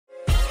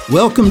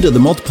Welcome to the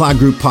Multiply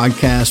Group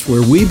podcast,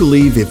 where we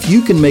believe if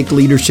you can make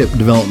leadership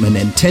development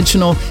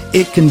intentional,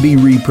 it can be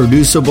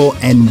reproducible,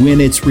 and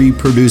when it's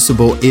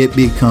reproducible, it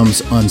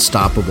becomes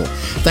unstoppable.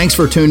 Thanks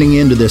for tuning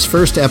in to this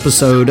first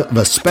episode of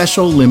a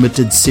special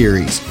limited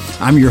series.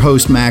 I'm your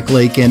host, Mac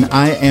Lake, and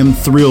I am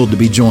thrilled to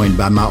be joined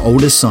by my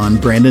oldest son,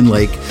 Brandon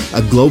Lake,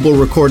 a global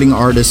recording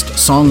artist,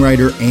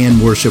 songwriter, and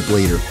worship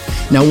leader.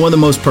 Now, one of the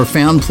most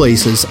profound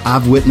places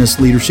I've witnessed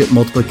leadership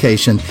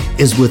multiplication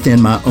is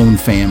within my own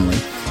family.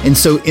 And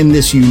so in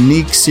this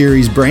unique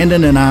series,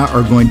 Brandon and I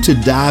are going to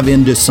dive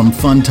into some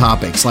fun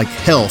topics like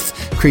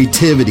health,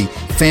 creativity,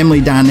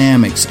 family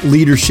dynamics,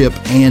 leadership,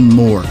 and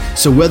more.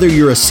 So whether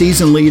you're a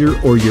seasoned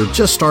leader or you're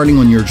just starting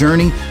on your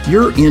journey,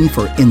 you're in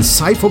for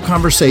insightful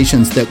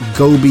conversations that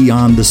go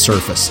beyond the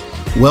surface.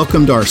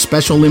 Welcome to our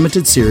special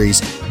limited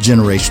series,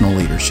 Generational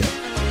Leadership.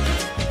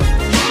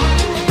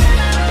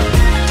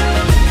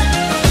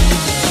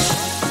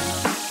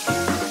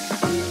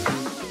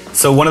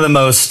 So one of the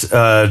most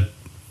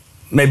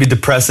maybe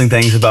depressing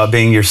things about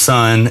being your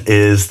son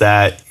is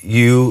that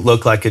you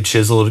look like a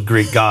chiseled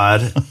Greek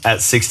god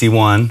at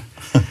 61.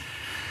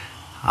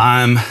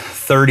 I'm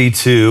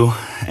 32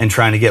 and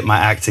trying to get my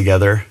act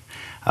together.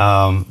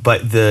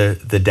 But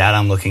the dad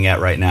I'm looking at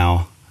right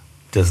now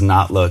does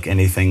not look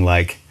anything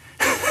like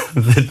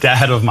the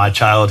dad of my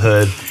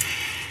childhood.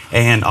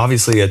 And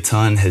obviously a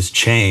ton has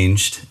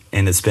changed,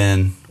 and it's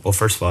been, well,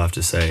 first of all, I have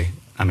to say,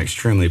 I'm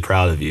extremely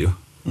proud of you.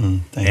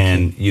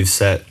 Thank you. You've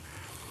set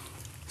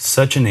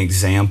such an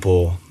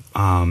example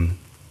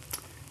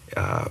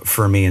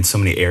for me in so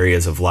many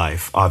areas of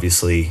life.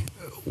 Obviously,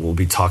 we'll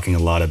be talking a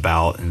lot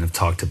about and have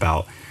talked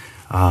about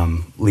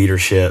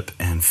leadership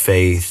and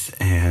faith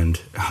and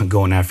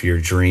going after your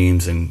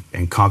dreams and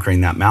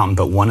conquering that mountain.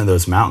 But one of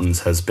those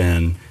mountains has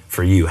been,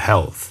 for you,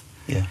 health.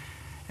 Yeah.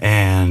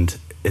 And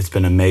it's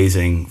been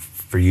amazing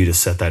for you to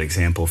set that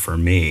example for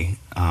me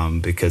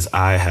because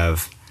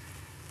I've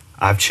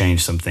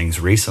changed some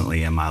things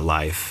recently in my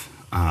life.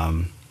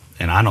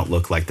 And I don't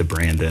look like the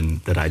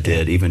Brandon that I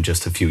did even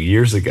just a few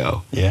years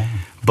ago. Yeah.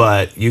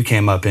 But you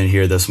came up in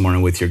here this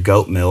morning with your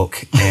goat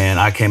milk, and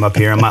I came up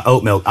here in my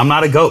oat milk. I'm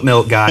not a goat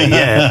milk guy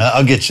yet.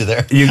 I'll get you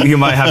there. You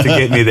might have to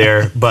get me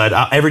there.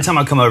 But every time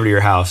I come over to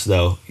your house,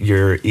 though,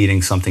 you're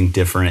eating something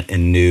different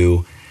and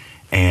new,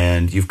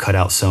 and you've cut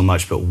out so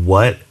much. But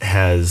what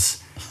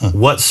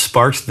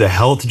sparked the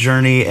health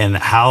journey, and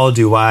how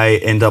do I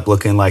end up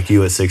looking like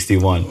you at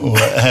 61?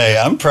 Well, hey,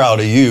 I'm proud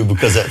of you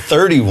because at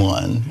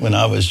 31, when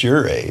I was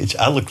your age,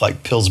 I looked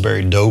like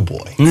Pillsbury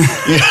Doughboy.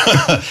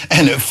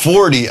 And at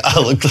 40, I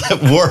looked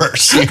like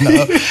worse.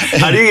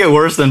 How do you get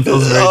worse than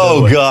Pillsbury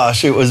Doughboy? Oh,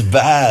 gosh, it was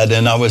bad.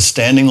 And I was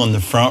standing on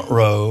the front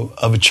row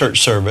of a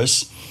church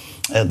service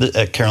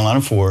at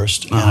Carolina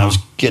Forest, and I was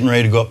getting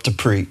ready to go up to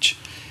preach.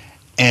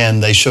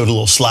 And they showed a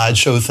little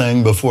slideshow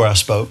thing before I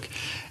spoke.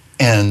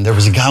 And there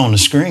was a guy on the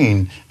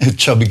screen, a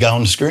chubby guy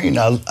on the screen.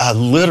 I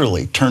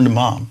literally turned to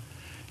Mom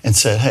and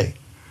said, "Hey,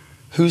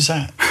 who's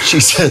that?"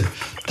 She said,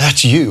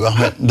 "That's you." I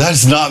went,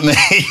 "That's not me."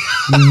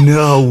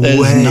 No way.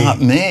 That is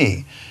not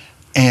me.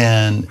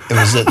 And it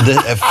was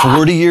at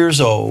 40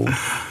 years old,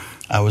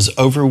 I was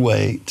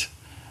overweight,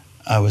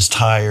 I was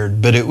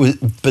tired, but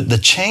the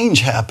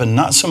change happened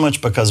not so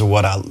much because of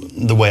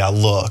the way I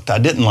looked. I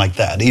didn't like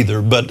that either,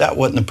 but that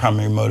wasn't the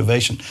primary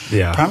motivation.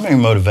 Yeah. Primary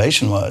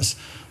motivation was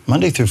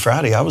Monday through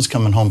Friday, I was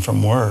coming home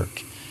from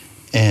work,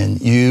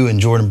 and you and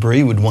Jordan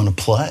Bree would want to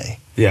play.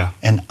 Yeah.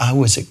 And I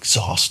was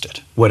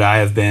exhausted. Would I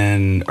have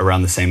been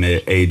around the same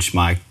age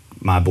my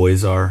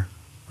boys are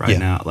right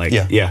now?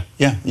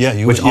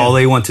 All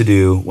they want to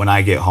do when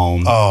I get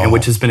home, and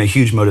which has been a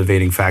huge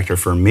motivating factor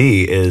for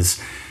me, is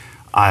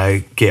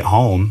I get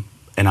home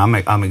and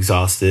I'm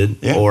exhausted,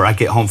 or I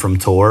get home from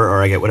tour,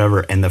 or I get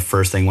whatever, and the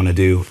first thing I want to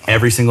do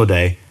every single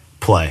day,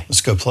 play.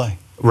 Let's go play.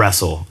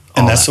 Wrestle.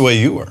 And that's the way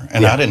you were.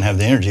 And I didn't have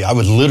the energy. I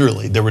would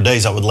literally, there were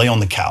days I would lay on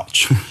the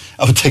couch.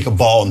 I would take a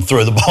ball and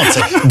throw the ball and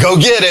say, "Go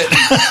get it."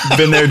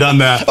 Been there, done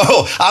that.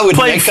 I would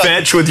play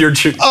fetch with your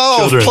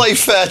children. Play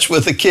fetch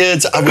with the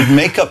kids. I would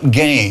make up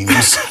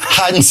games,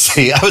 hide and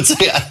seek. I would say,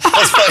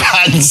 "Let's play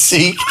hide and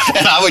seek,"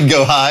 and I would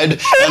go hide,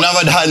 and I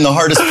would hide in the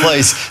hardest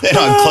place. And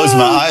I'd close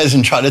my eyes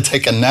and try to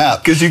take a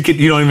nap because you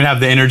don't even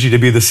have the energy to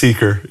be the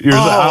seeker. You're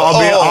like,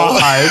 I'll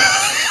hide.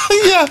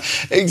 Yeah,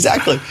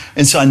 exactly.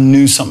 And so I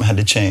knew something had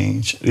to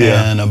change.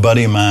 Yeah. And a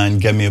buddy of mine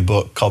gave me a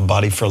book called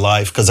Body for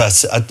Life because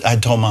I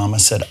told Mom, I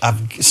said,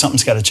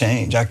 something's got to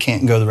change. I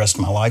can't go the rest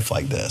of my life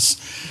like this.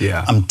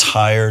 Yeah. I'm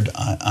tired.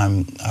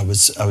 I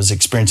was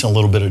experiencing a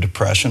little bit of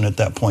depression at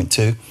that point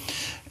too.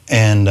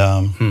 And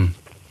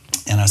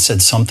I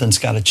said, something's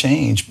got to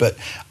change, but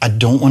I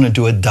don't want to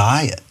do a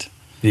diet.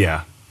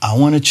 Yeah. I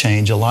want to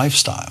change a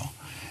lifestyle.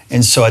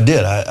 And so I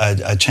did.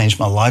 I changed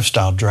my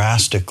lifestyle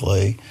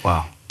drastically.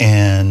 Wow.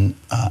 And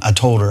I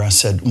told her, I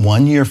said,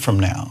 1 year from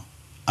now,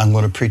 I'm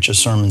going to preach a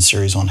sermon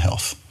series on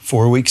health,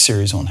 4-week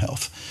series on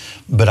health.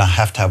 But I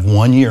have to have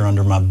 1 year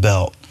under my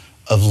belt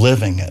of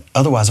living it.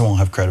 Otherwise, I won't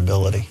have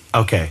credibility.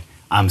 Okay.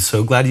 I'm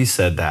so glad you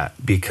said that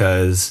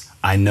because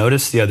I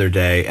noticed the other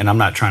day, and I'm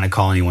not trying to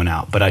call anyone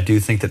out, but I do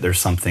think that there's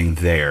something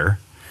there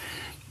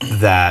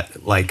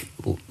that, like,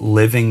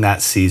 living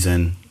that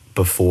season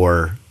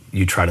before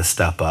you try to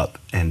step up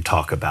and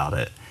talk about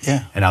it.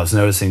 Yeah. And I was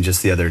noticing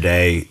just the other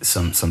day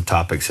some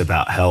topics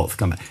about health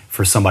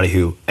for somebody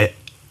who,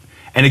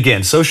 and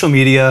again, social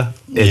media,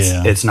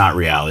 it's not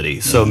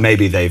reality. So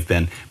maybe they've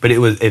been, but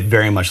it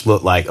very much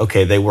looked like,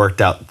 okay, they worked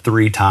out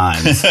 3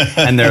 times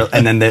and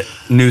then the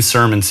new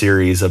sermon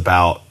series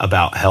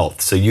about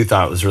health. So you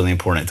thought it was really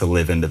important to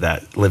live in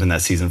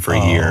that season for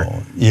a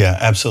year. Yeah,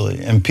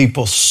 absolutely. And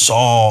people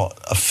saw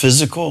a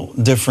physical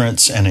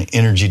difference and an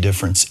energy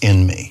difference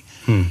in me.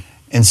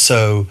 And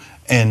so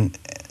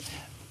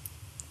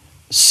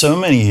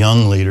many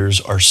young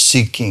leaders are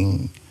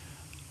seeking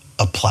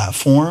a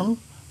platform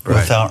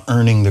without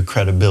earning the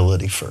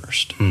credibility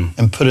first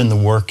and putting the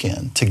work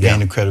in to gain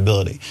the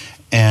credibility.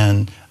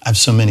 And I have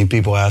so many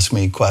people ask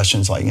me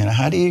questions like,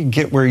 how do you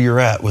get where you're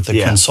at with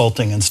the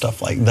consulting and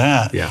stuff like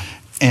that? Yeah.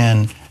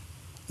 And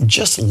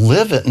just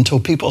live it until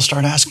people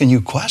start asking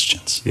you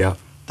questions. Yeah.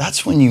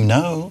 That's when you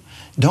know.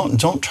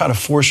 Don't try to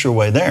force your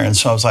way there. And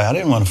so I was like, I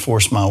didn't want to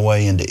force my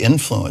way into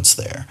influence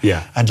there.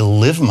 Yeah. I had to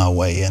live my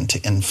way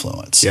into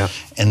influence. Yeah.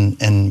 And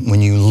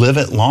when you live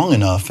it long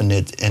enough and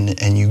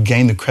you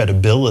gain the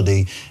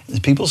credibility,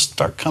 people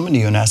start coming to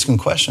you and asking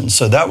questions.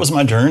 So that was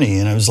my journey.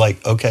 And I was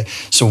like, okay.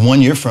 So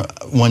 1 year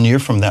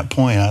from that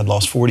point, I'd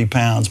lost 40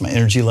 pounds. My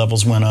energy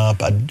levels went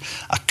up. I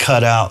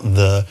cut out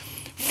the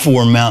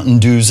 4 Mountain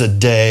Dews a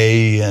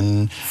day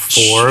and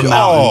 4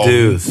 Mountain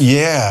Dews.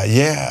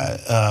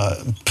 Yeah.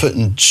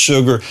 Putting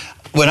sugar.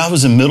 When I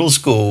was in middle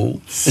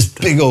school, this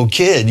big old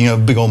kid,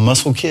 big old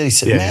muscle kid, he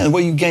said, man, the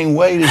way you gain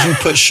weight is you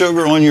put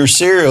sugar on your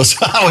cereal. So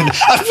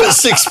I put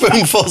 6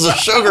 spoonfuls of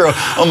sugar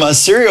on my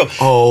cereal.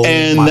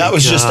 And that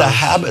was just a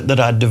habit that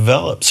I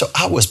developed. So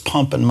I was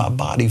pumping my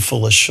body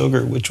full of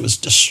sugar, which was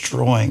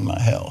destroying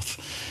my health.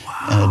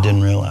 And I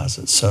didn't realize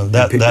it. So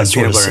that's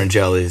peanut butter and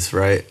jellies,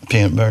 right?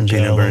 Peanut butter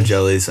and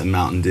jellies and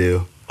Mountain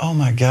Dew. Oh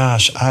my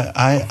gosh!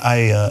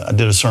 I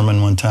did a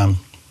sermon one time,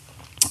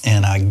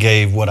 and I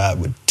gave what I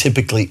would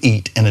typically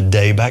eat in a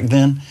day back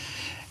then,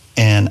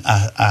 and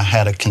I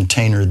had a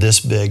container this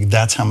big.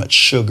 That's how much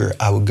sugar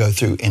I would go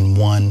through in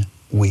 1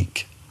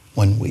 week.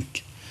 1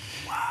 week.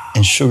 Wow.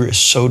 And sugar is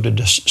so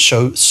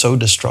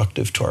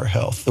destructive to our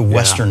health. The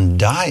Western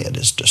diet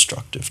is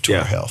destructive to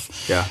our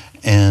health. Yeah.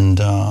 And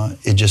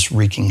it just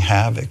wreaking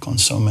havoc on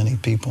so many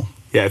people.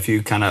 Yeah, if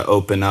you kind of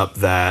open up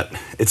that,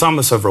 it's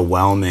almost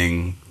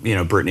overwhelming.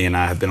 Brittany and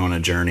I have been on a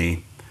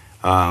journey.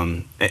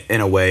 In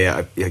a way,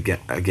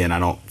 again, I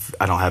don't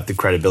have the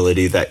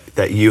credibility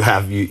that you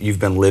have. You've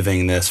been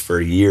living this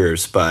for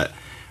years, but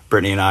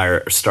Brittany and I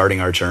are starting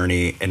our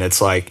journey, and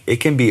it's like it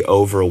can be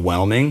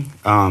overwhelming.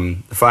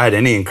 If I had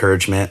any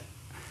encouragement,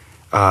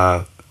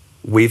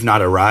 we've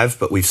not arrived,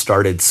 but we've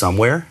started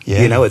somewhere.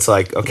 Yeah. It's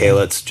like, okay,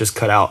 let's just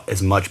cut out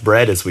as much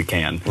bread as we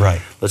can.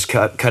 Right. Let's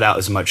cut out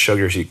as much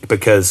sugar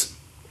because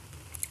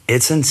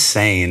it's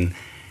insane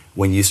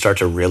when you start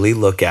to really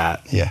look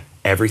at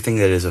everything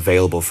that is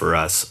available for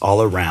us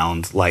all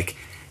around. Like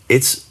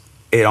it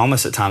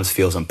almost at times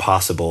feels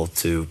impossible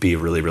to be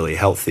really, really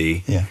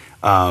healthy. Yeah.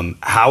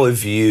 How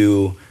have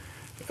you,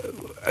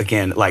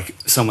 again, like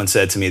someone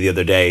said to me the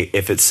other day,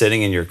 if it's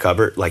sitting in your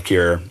cupboard, like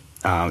your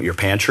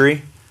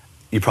pantry,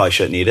 you probably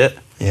shouldn't eat it.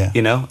 Yeah.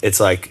 It's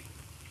like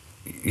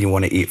you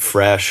want to eat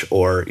fresh,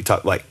 or you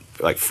talk like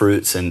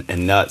fruits and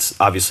nuts.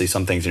 Obviously,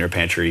 some things in your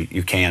pantry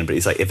you can, but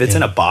it's like if it's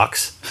in a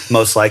box,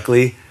 most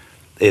likely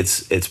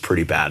it's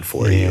pretty bad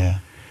for you.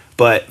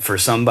 But for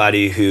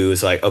somebody who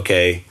is like,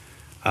 okay,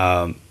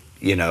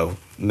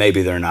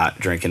 maybe they're not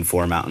drinking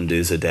 4 Mountain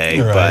Dews a day,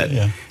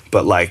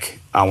 but like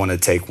I want to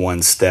take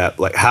one step.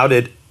 Like how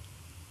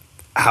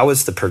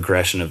has the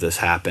progression of this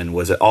happen?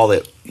 Was it all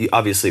that?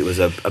 Obviously, it was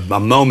a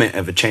moment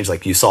of a change.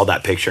 Like you saw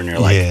that picture and you're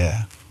like,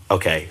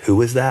 okay, who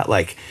was that?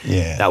 Like,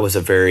 that was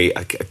a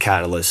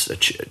catalyst,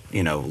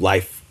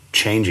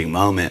 life-changing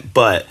moment.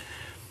 But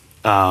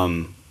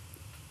how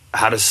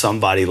does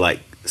somebody like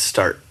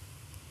start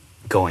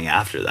going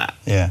after that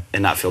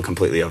and not feel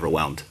completely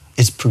overwhelmed?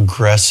 It's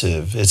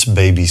progressive. It's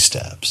baby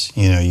steps.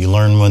 You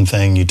learn one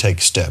thing, you take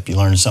a step. You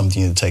learn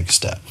something, you take a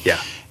step.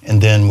 Yeah.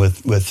 And then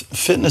with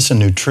fitness and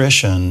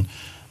nutrition,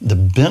 the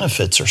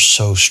benefits are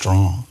so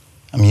strong.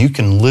 I mean, you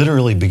can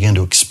literally begin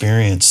to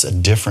experience a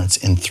difference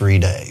in 3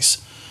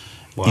 days.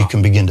 Wow. You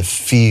can begin to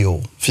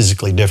feel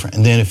physically different.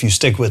 And then if you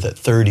stick with it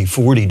 30,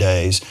 40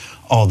 days,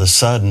 all of a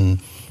sudden,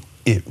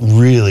 it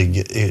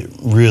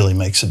really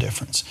makes a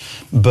difference.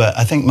 But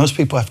I think most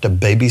people have to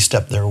baby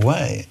step their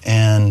way.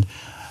 And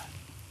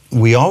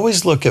we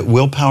always look at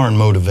willpower and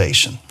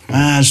motivation.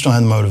 I just don't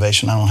have the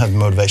motivation. I don't have the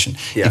motivation.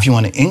 Yeah. If you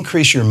want to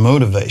increase your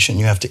motivation,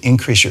 you have to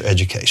increase your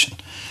education.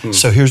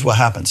 So here's what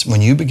happens.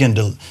 When you begin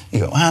to,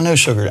 you go, I know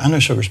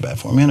sugar's bad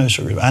for me.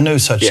 I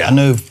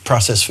know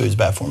processed food's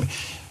bad for me.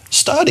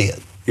 Study it.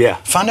 Yeah.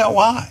 Find out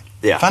why.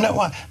 Yeah. Find out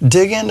why.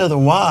 Dig into the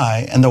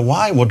why, and the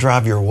why will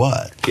drive your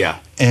what.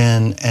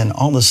 And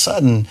all of a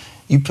sudden,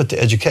 you put the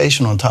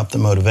education on top of the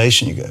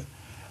motivation. You go,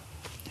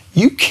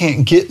 you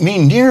can't get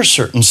me near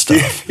certain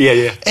stuff.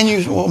 Yeah. And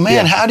you, well,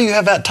 man, how do you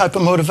have that type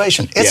of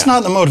motivation? It's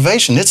not the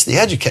motivation, it's the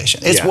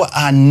education. It's what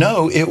I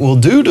know it will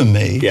do to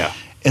me. Yeah.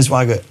 Is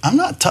why I go, I'm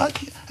not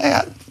touching,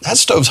 that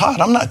stove's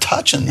hot, I'm not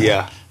touching that.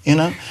 Yeah. You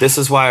know? This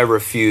is why I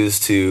refuse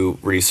to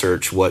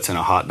research what's in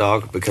a hot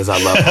dog, because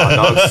I love hot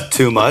dogs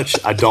too much.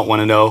 I don't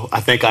want to know.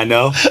 I think I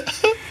know.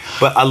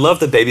 But I love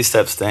the baby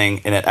steps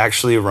thing, and it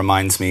actually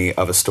reminds me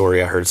of a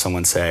story I heard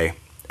someone say,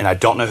 and I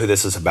don't know who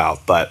this is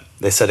about, but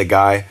they said a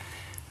guy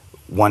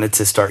wanted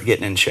to start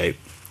getting in shape.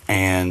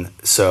 And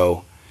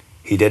so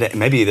he did it.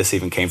 Maybe this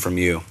even came from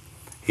you.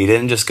 He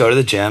didn't just go to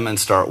the gym and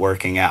start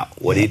working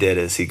out. What he did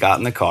is he got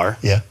in the car.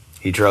 Yeah.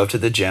 He drove to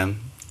the gym.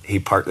 He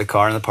parked the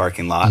car in the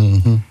parking lot,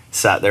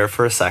 sat there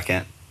for a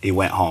second. He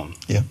went home.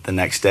 Yeah. The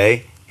next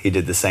day, he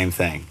did the same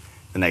thing.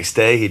 The next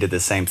day, he did the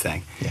same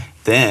thing. Yeah.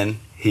 Then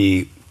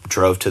he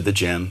drove to the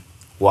gym,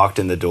 walked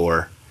in the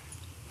door,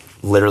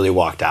 literally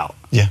walked out.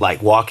 Yeah.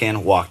 Like walk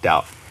in, walked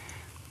out.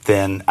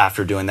 Then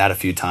after doing that a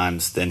few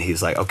times, then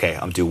he's like, okay,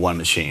 I'll do one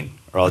machine,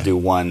 or I'll do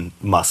one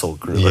muscle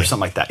group or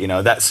something like that. You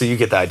know, that, so you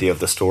get the idea of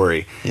the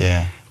story.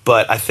 Yeah.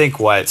 But I think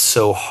why it's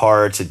so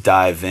hard to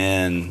dive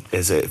in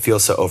is it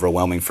feels so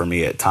overwhelming for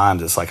me at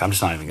times. It's like, I'm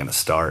just not even going to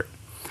start.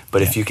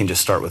 But if you can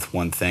just start with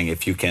one thing,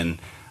 if you can,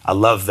 I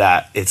love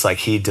that. It's like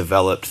he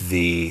developed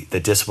the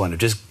discipline of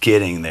just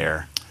getting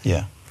there.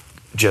 Yeah.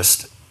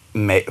 Just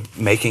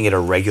making it a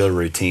regular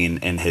routine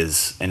in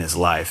his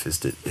life, his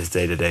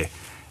day to day,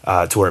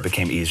 to where it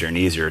became easier and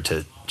easier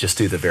to just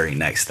do the very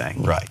next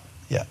thing. Right.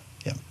 Yeah.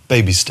 Yeah.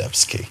 Baby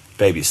steps key.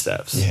 Baby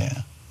steps.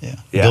 Yeah.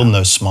 Building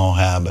those small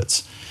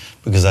habits.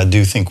 Because I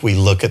do think we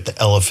look at the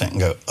elephant and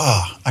go,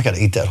 oh, I got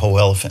to eat that whole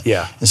elephant.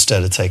 Yeah.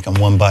 Instead of taking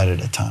one bite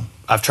at a time.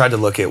 I've tried to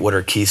look at what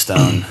are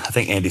keystone. I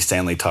think Andy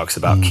Stanley talks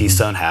about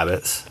keystone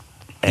habits.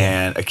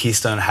 And a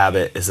keystone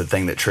habit is the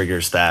thing that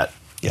triggers that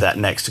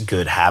next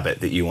good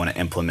habit that you want to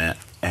implement.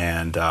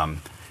 And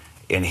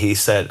he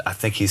said, I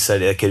think he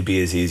said it could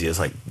be as easy as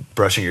like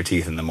brushing your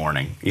teeth in the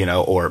morning, you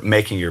know, or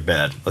making your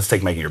bed. Let's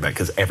take making your bed,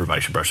 because everybody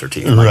should brush their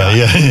teeth. Right,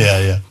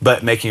 yeah.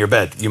 But making your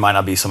bed, you might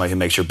not be somebody who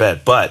makes your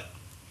bed, but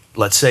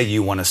let's say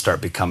you want to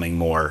start becoming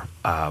more,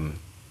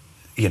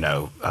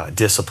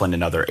 disciplined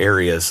in other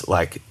areas.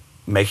 Like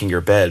making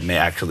your bed may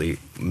actually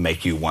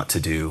make you want to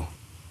do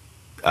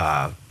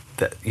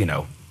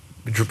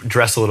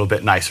dress a little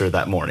bit nicer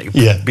that morning.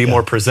 Be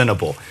more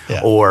presentable,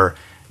 or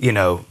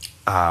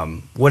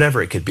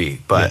whatever it could be.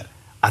 But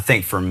I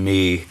think for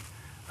me,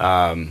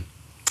 I've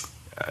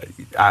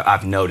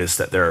noticed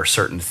that there are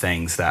certain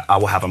things that I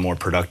will have a more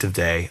productive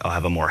day. I'll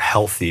have a more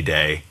healthy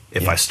day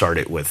if I start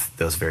it with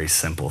those very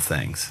simple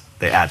things.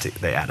 They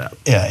add up.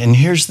 Yeah, and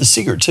here's the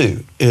secret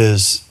too,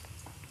 is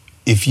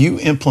if you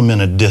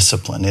implement a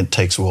discipline, it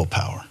takes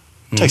willpower.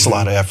 It takes a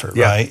lot of effort,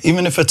 right?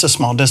 Even if it's a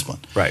small discipline.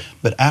 Right.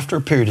 But after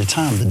a period of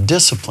time, the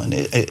discipline,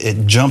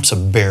 it jumps a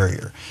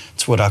barrier.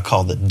 It's what I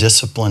call the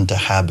discipline to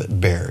habit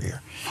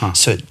barrier.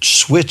 So it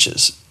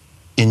switches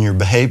in your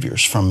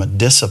behaviors from a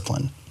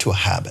discipline to a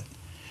habit.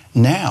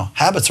 Now,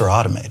 habits are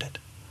automated.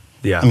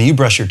 Yeah. I mean, you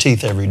brush your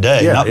teeth every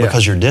day, not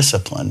because you're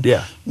disciplined,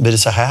 but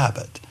it's a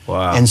habit.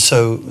 Wow. And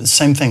so,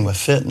 same thing with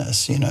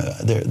fitness. You know,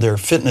 there are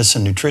fitness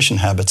and nutrition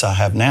habits I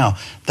have now.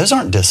 Those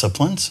aren't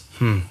disciplines.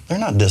 They're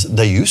not.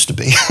 They used to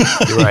be.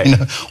 You're right.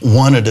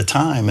 One at a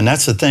time. And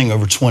that's the thing.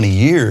 Over 20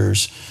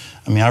 years,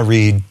 I mean, I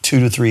read 2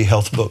 to 3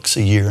 health books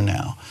a year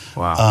now.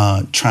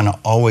 Wow. Trying to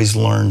always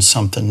learn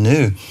something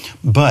new.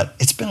 But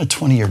it's been a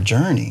 20-year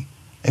journey.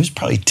 It was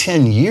probably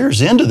 10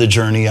 years into the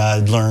journey I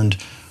had learned,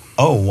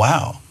 oh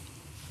wow,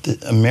 the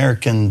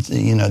American,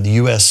 the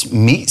U.S.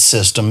 meat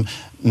system.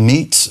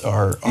 Meats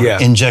are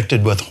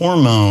injected with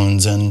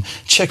hormones, and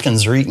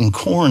chickens are eating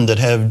corn that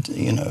have,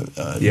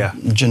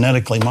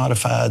 genetically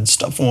modified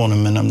stuff on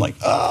them. And I'm like,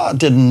 I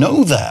didn't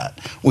know that.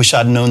 Wish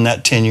I'd known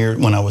that 10 years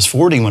when I was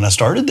 40, when I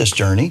started this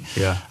journey.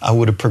 Yeah. I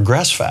would have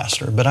progressed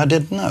faster, but I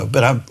didn't know.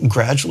 But I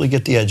gradually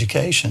get the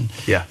education,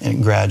 and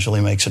it gradually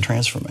makes a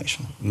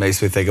transformation.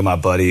 Makes me think of my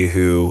buddy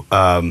who,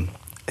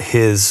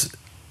 his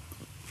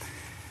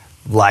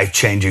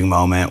life-changing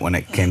moment when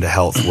it came to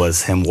health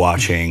was him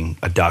watching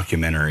a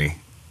documentary.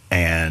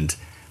 And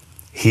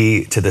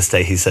he, to this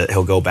day, he said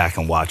he'll go back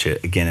and watch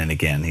it again and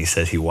again. He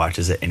says he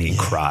watches it and he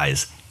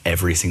cries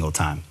every single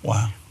time.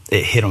 Wow.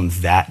 It hit him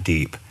that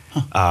deep.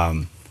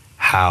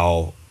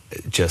 How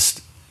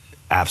just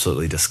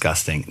absolutely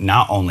disgusting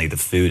not only the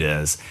food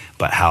is,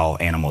 but how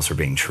animals are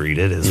being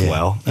treated as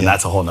well. And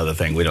that's a whole other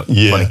thing we don't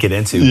want to get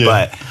into.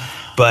 Yeah.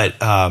 But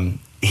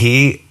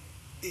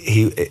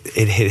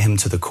it hit him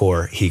to the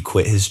core. He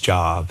quit his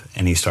job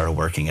and he started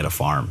working at a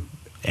farm.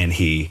 And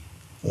he's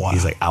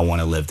like, I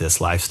want to live this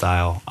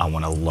lifestyle. I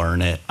want to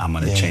learn it. I'm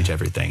going to change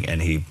everything.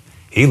 And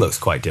he looks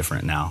quite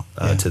different now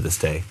to this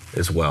day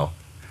as well.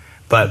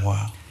 But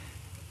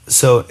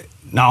so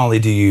not only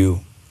do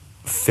you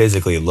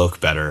physically look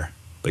better,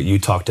 but you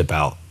talked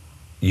about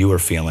you were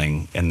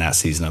feeling in that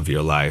season of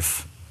your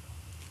life,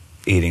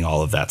 eating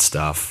all of that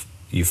stuff,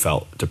 you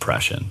felt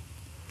depression.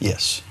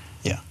 Yes.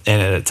 Yeah.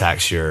 And it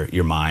attacks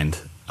your mind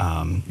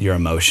your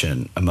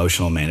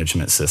emotional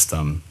management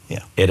system.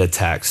 Yeah. It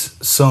attacks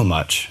so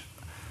much.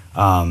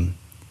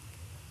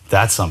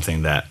 That's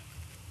something that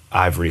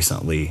I've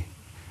recently,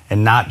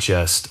 and not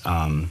just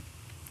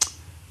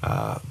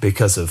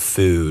because of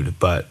food,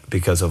 but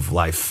because of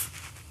life,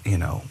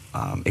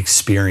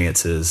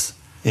 experiences.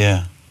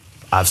 Yeah.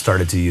 I've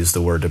started to use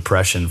the word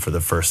depression for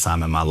the first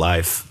time in my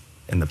life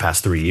in the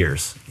past 3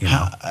 years.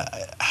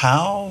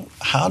 How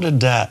did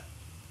that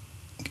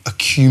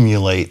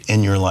accumulate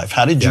in your life?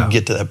 How did you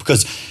get to that?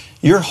 Because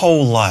your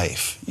whole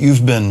life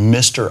you've been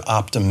Mr.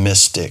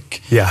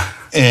 Optimistic. Yeah.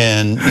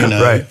 And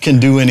right. Can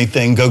do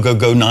anything, go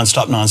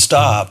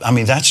nonstop. I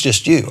mean, that's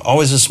just you.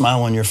 Always a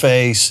smile on your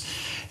face.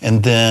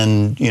 And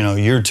then, a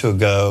year or two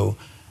ago,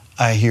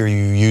 I hear you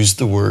use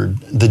the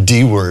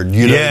D word.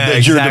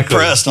 That you're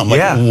depressed. And I'm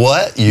like,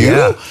 what?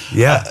 You?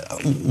 Yeah.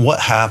 What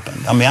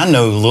happened? I mean, I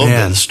know a little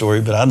bit of the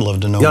story, but I'd love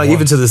to know more.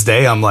 Even to this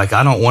day, I'm like,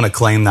 I don't want to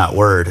claim that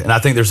word. And I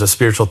think there's a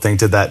spiritual thing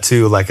to that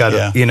too. Like,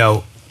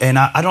 and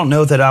I don't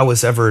know that I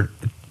was ever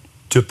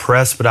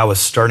depressed, but I was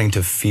starting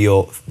to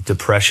feel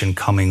depression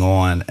coming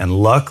on. And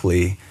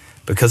luckily,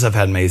 because I've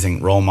had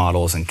amazing role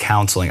models and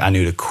counseling, I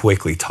knew to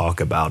quickly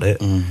talk about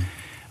it.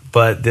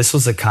 But this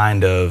was a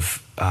kind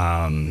of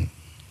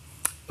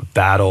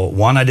battle,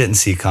 one I didn't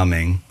see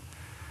coming,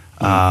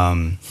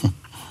 and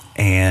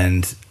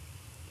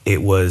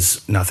it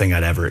was nothing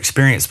I'd ever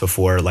experienced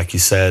before. Like you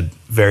said,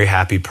 very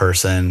happy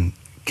person,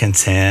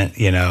 content,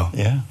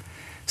 Yeah.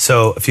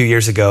 So a few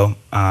years ago,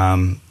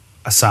 I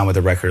signed with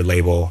a record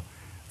label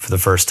for the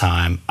first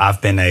time.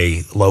 I've been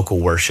a local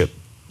worship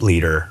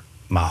leader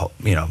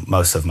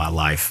most of my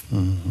life.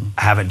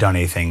 I haven't done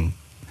anything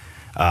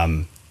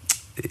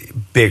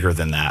bigger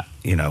than that.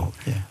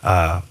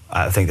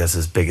 I think that's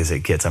as big as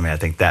it gets. I mean, I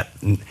think that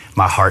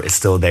my heart is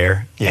still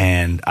there,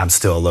 and I'm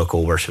still a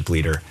local worship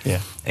leader,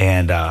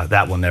 and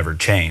that will never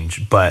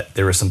change. But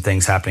there were some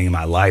things happening in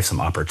my life, some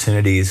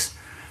opportunities,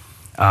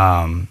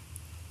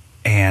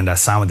 and I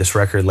signed with this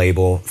record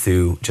label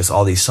through just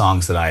all these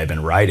songs that I had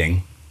been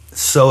writing.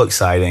 So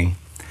exciting.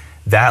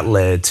 That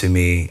led to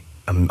me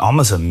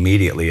almost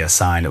immediately a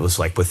sign. It was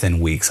like within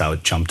weeks I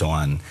jumped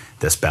on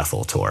this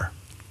Bethel tour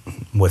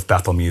with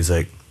Bethel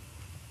Music.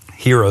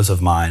 Heroes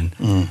of mine.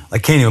 I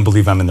can't even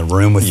believe I'm in the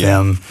room with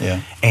them.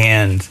 Yeah.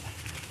 And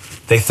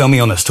they throw me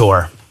on this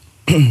tour.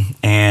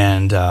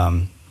 And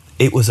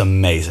it was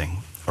amazing.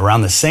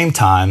 Around the same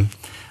time,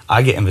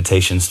 I get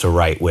invitations to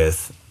write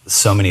with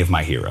so many of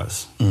my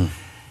heroes.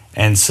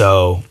 And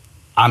so,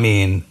 I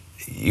mean,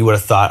 you would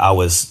have thought I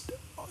was,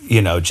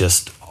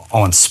 just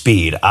on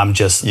speed. I'm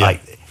just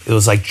like, it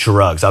was like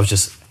drugs.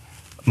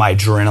 My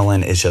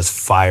adrenaline is just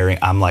firing.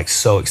 I'm like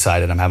so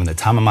excited. I'm having the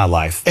time of my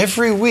life.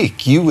 Every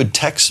week you would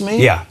text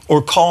me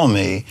or call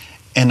me,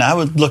 and I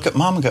would look at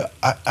Mom and go,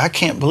 I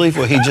can't believe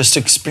what he just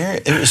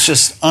experienced. It was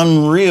just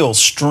unreal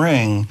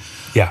string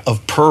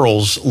of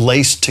pearls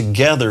laced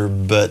together,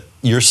 but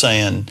you're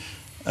saying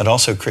it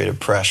also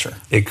created pressure.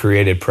 It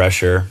created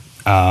pressure.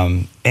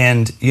 And,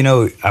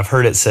 I've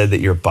heard it said that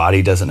your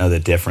body doesn't know the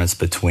difference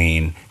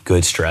between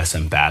good stress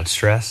and bad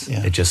stress.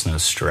 Yeah. It just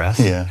knows stress.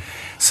 Yeah.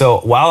 So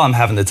while I'm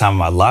having the time of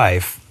my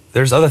life,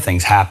 there's other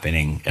things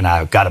happening, and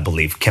I've got to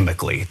believe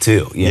chemically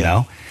too, you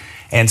know?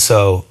 And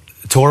so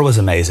tour was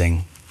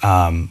amazing.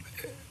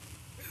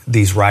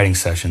 These writing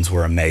sessions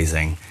were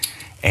amazing.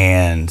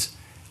 And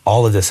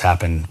all of this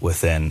happened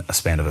within a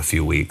span of a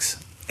few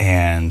weeks.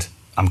 And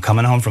I'm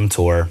coming home from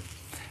tour.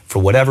 For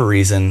whatever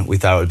reason, we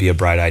thought it would be a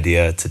bright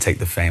idea to take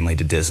the family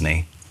to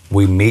Disney.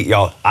 We meet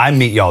y'all. I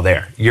meet y'all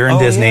there. You're in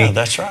Disney. Yeah,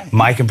 that's right.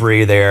 Mike and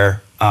Bree are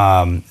there,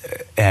 and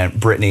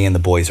Brittany and the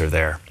boys are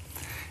there.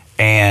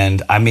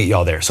 And I meet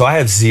y'all there. So I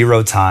have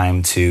zero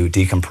time to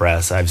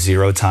decompress. I have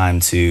zero time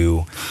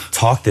to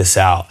talk this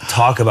out,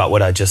 talk about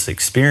what I just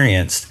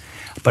experienced.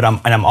 But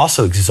I'm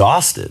also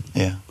exhausted,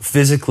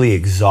 physically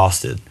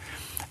exhausted.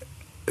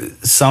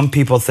 Some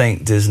people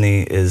think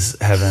Disney is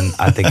heaven.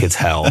 I think it's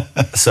hell.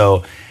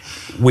 So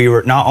we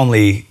were, not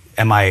only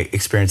am I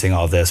experiencing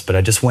all this, but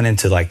I just went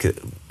into it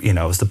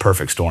was the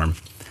perfect storm.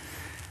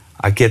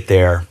 I get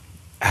there,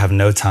 I have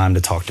no time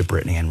to talk to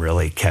Brittany and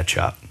really catch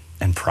up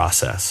and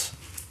process.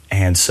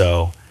 And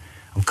so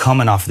I'm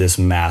coming off this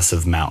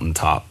massive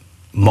mountaintop,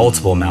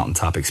 multiple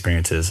mountaintop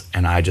experiences,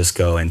 and I just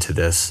go into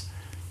this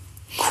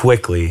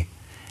quickly.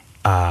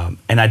 And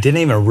I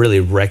didn't even really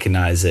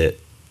recognize it.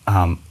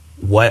 How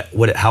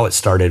it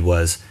started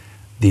was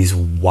these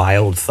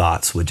wild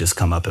thoughts would just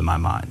come up in my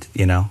mind,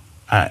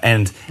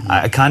 and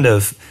I kind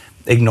of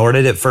ignored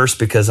it at first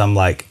because I'm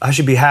like, I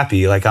should be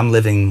happy. Like I'm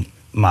living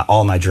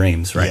all my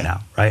dreams right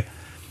now, right?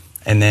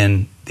 And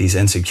then these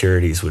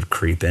insecurities would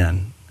creep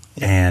in.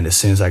 And as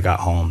soon as I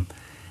got home,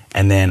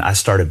 and then I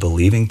started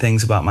believing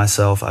things about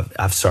myself.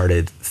 I've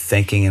started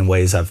thinking in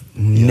ways I've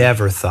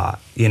never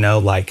thought,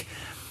 like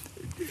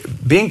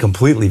being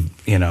completely,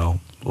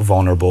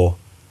 vulnerable.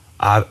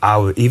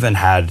 I even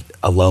had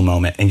a low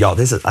moment, and y'all,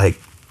 this is like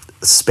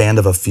a span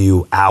of a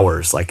few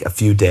hours, like a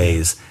few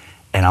days,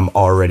 and I'm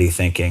already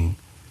thinking,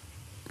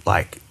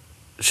 like,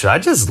 should I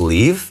just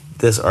leave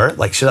this earth?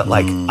 Like,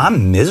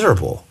 I'm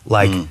miserable.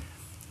 Like,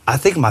 I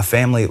think my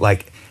family,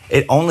 like,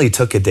 it only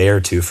took a day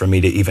or two for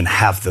me to even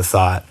have the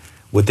thought,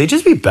 would they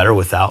just be better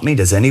without me?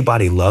 Does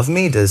anybody love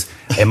me?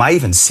 Am I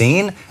even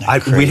seen?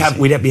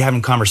 We'd be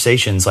having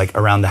conversations like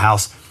around the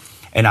house,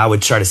 and I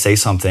would try to say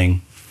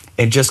something,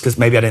 and just because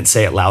maybe I didn't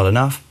say it loud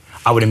enough,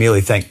 I would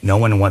immediately think, no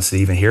one wants to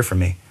even hear from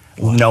me.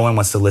 Wow. No one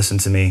wants to listen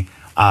to me.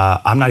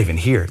 I'm not even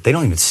here. They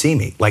don't even see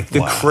me. Like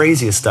the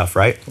craziest stuff,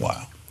 right?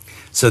 Wow.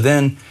 So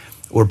then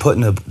we're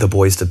putting the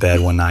boys to bed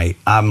one night.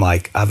 I'm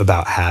like, I've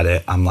about had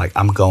it. I'm like,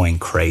 I'm going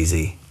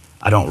crazy.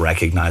 I don't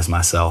recognize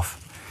myself.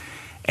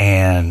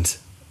 And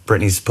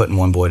Brittany's putting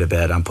one boy to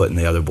bed. I'm putting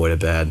the other boy to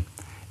bed.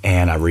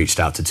 And I reached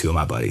out to two of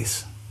my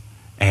buddies.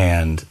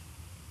 And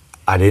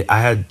I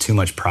had too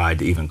much pride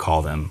to even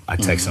call them. I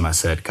texted them. I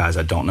said, guys,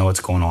 I don't know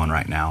what's going on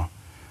right now.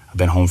 I've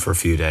been home for a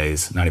few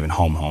days. Not even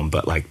home,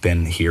 but like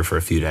been here for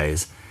a few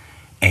days.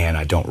 And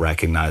I don't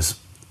recognize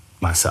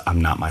myself.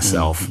 I'm not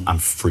myself. I'm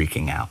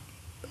freaking out.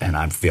 And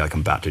I feel like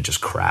I'm about to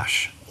just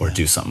crash or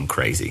do something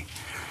crazy.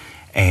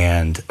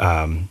 And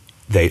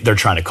they're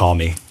trying to call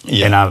me,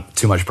 and I have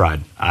too much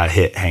pride. I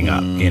hit hang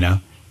up,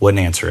 wouldn't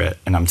answer it.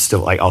 And I'm still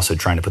like also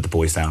trying to put the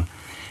boys down.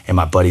 And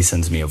my buddy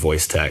sends me a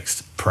voice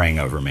text praying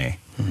over me.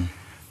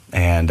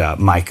 And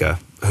Micah,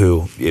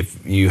 who,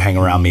 if you hang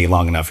around me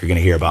long enough, you're going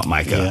to hear about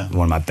Micah,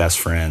 one of my best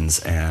friends.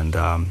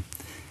 And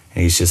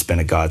he's just been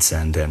a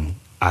godsend. And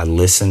I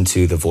listened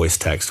to the voice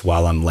text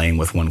while I'm laying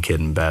with one kid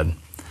in bed.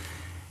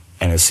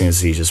 And as soon as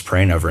he's just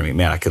praying over me,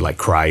 man, I could like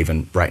cry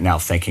even right now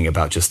thinking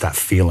about just that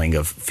feeling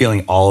of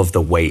feeling all of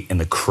the weight and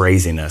the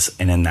craziness.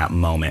 And in that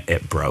moment,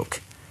 it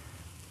broke.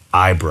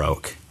 I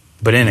broke,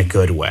 but in a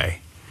good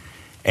way.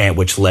 And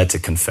which led to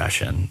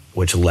confession,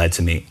 which led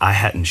to me. I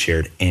hadn't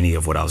shared any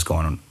of what was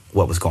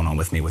going on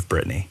with me with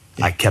Brittany.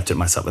 Yeah. I kept it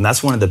myself. And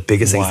that's one of the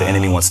biggest things the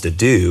enemy wants to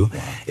do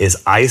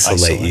is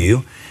isolate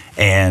you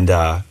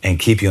and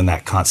keep you in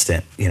that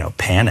constant,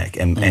 panic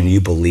and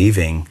you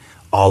believing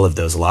all of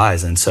those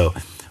lies. And so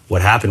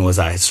what happened was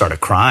I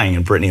started crying,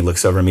 and Brittany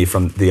looks over at me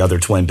from the other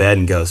twin bed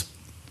and goes,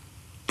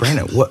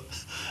 Brandon,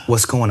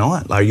 what's going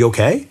on? Are you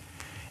okay?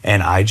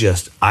 And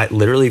I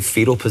literally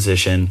fetal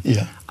position.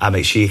 Yeah.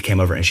 She came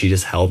over and she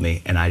just held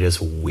me, and I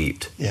just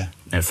wept. Yeah.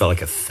 And it felt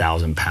like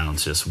 1,000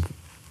 pounds just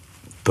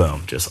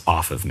boom, just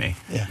off of me.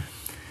 Yeah.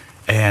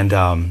 And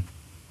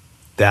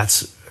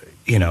that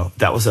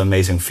was an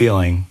amazing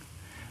feeling.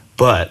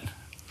 But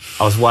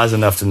I was wise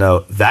enough to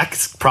know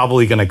that's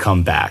probably going to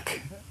come back.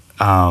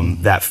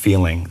 That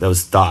feeling,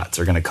 those thoughts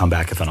are going to come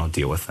back if I don't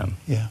deal with them.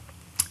 Yeah.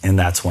 And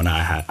that's when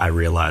I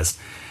realized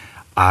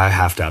I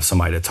have to have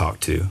somebody to talk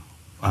to.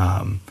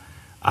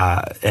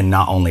 And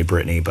not only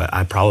Brittany, but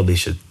I probably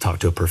should talk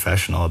to a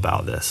professional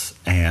about this.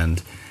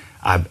 And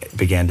I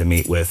began to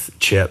meet with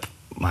Chip,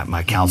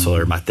 my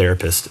counselor, my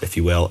therapist, if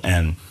you will.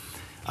 And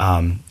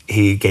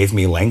he gave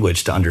me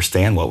language to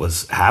understand what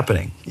was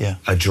happening. Yeah.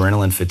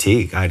 Adrenaline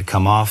fatigue. I had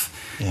come off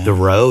the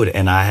road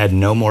and I had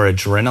no more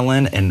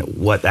adrenaline. And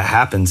what that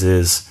happens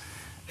is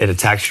it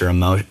attacks your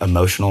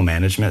emotional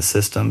management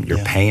system, your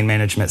pain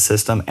management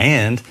system,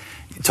 and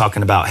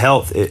talking about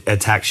health, it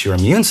attacks your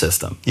immune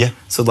system. Yeah.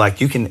 So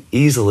like you can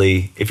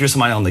easily, if you're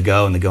somebody on the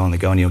go and you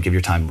don't give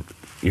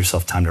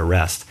yourself time to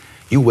rest,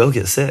 you will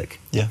get sick.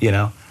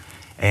 Yeah.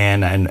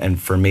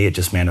 And for me, it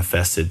just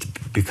manifested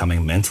to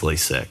becoming mentally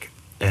sick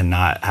and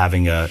not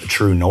having a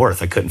true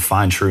north. I couldn't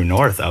find true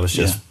north. I was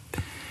just,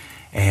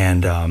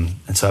 and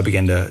so I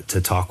began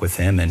to talk with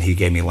him, and he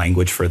gave me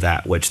language for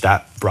that, which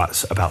that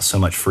brought about so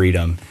much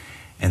freedom,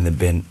 and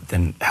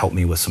then helped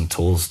me with some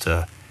tools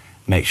to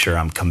make sure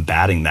I'm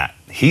combating that.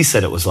 He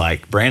said it was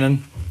like,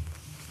 Brandon,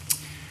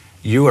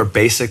 you are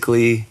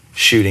basically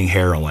shooting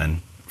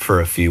heroin for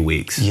a few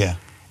weeks. Yeah.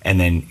 And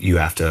then you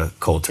have to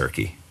cold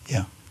turkey.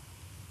 Yeah.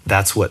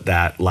 That's what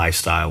that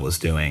lifestyle was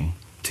doing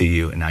to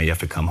you. And now you have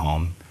to come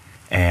home.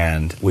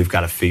 And we've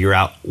got to figure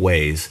out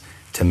ways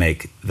to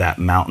make that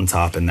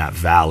mountaintop and that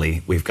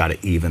valley, we've got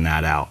to even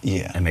that out.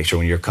 Yeah. And make sure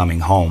when you're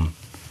coming home,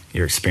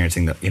 you're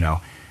experiencing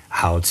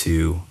how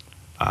to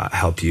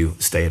help you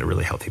stay at a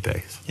really healthy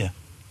pace. Yeah.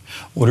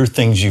 What are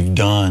things you've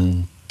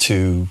done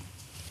to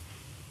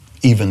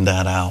even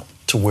that out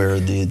to where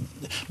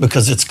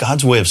because it's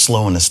God's way of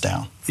slowing us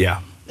down.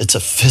 Yeah. It's a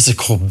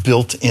physical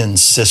built-in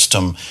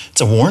system.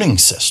 It's a warning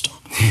system.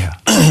 Yeah.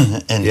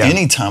 And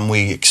anytime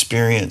we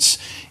experience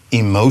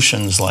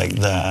emotions like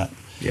that,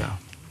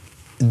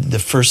 the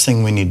first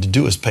thing we need to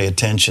do is pay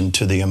attention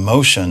to the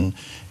emotion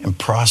and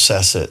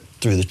process it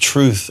through the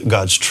truth,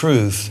 God's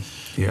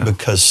truth,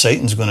 because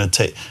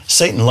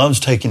Satan loves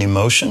taking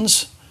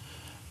emotions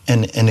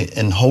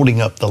and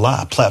holding up the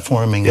lie,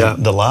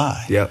 platforming the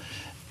lie. Yep.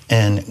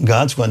 And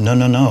God's going, no,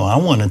 I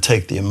want to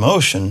take the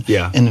emotion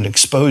and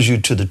expose you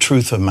to the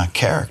truth of my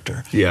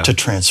character to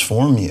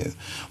transform you.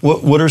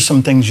 What are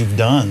some things you've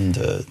done?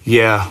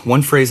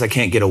 One phrase I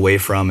can't get away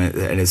from,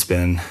 and it's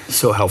been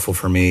so helpful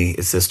for me,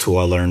 is this tool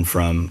I learned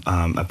from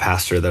a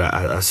pastor that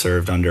I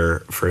served under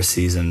for a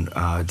season,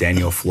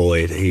 Daniel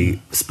Floyd.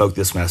 He spoke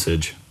this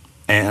message,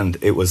 and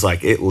it was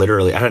like, it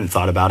literally, I hadn't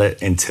thought about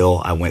it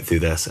until I went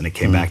through this, and it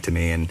came back to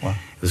me, and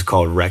it was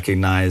called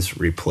Recognize,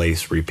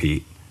 Replace,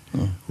 Repeat.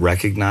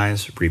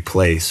 Recognize,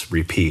 replace,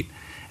 repeat.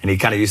 And he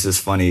kind of used this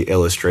funny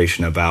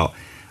illustration about,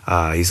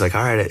 he's like,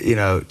 all right,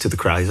 to the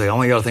crowd, he's like, I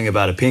want you all to think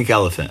about a pink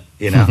elephant,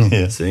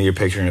 Yeah. So you're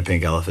picturing a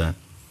pink elephant.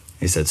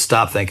 He said,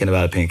 stop thinking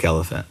about a pink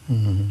elephant.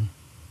 Mm-hmm.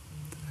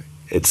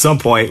 At some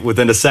point,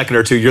 within a second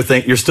or two,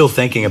 you're still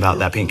thinking about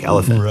that pink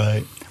elephant.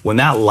 Right. When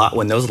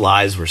those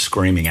lies were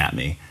screaming at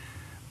me,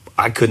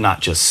 I could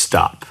not just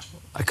stop.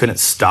 I couldn't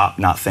stop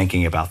not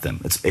thinking about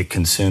them. It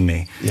consumed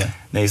me. Yeah.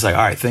 And he's like,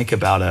 all right, think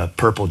about a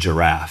purple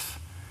giraffe.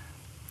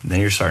 And then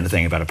you're starting to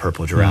think about a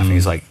purple giraffe. And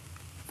he's like,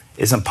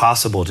 it's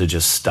impossible to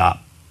just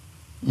stop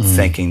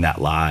thinking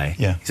that lie.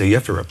 Yeah. So you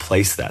have to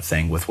replace that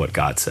thing with what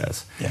God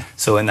says. Yeah.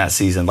 So in that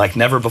season, like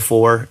never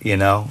before,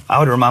 I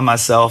would remind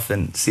myself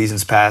in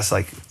seasons past,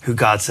 like who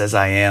God says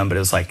I am. But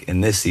it was like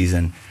in this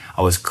season,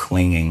 I was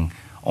clinging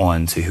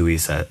on to who he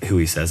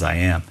says I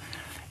am.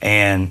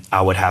 And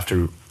I would have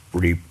to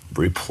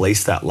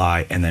replace that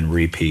lie and then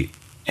repeat.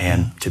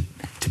 And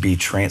to be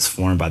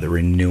transformed by the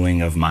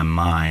renewing of my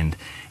mind,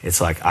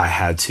 it's like I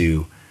had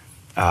to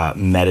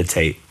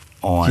meditate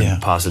on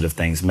positive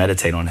things,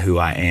 meditate on who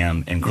I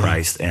am in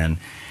Christ. And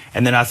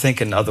then I think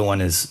another one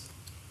is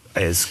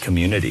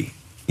community.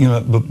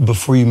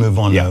 Before you move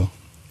on, though,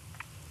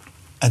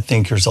 I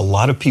think there's a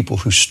lot of people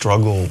who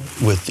struggle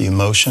with the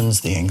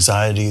emotions, the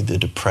anxiety, the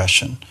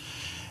depression.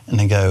 And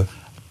they go,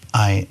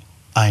 I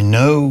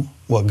know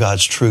what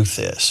God's truth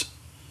is.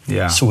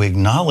 Yeah. So we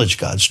acknowledge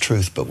God's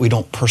truth, but we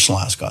don't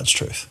personalize God's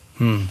truth.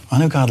 I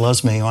know God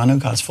loves me. I know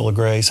God's full of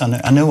grace. I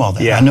know all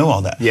that. Yeah. I know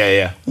all that.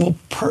 Yeah. Well,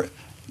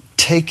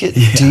 take it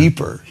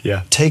deeper.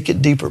 Yeah. Take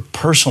it deeper.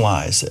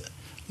 Personalize it.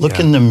 Look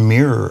in the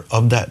mirror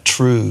of that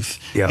truth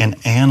and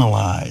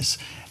analyze.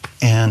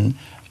 And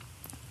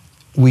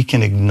we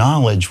can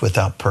acknowledge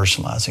without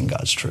personalizing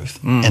God's truth.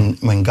 And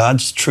when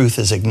God's truth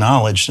is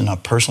acknowledged and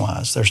not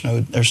personalized, there's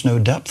no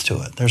depth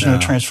to it. There's no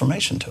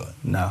transformation to it.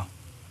 No.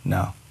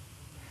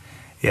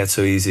 Yeah, it's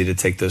so easy to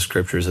take those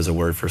scriptures as a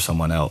word for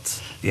someone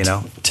else,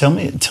 Tell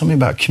me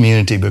about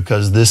community,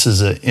 because this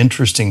is an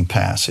interesting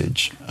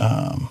passage.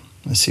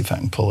 Let's see if I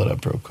can pull it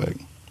up real quick.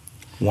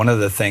 One of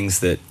the things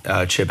that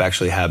Chip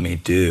actually had me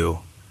do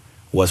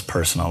was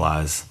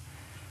personalize.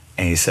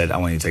 And he said, I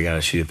want you to take out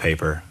a sheet of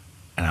paper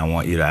and I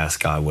want you to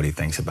ask God what he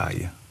thinks about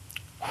you.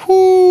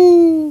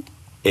 Whoo!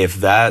 If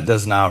that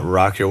does not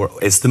rock your world,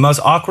 it's the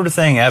most awkward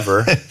thing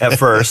ever at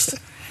first.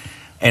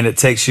 And it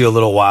takes you a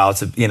little while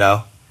to,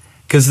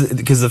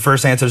 because the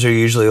first answers are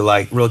usually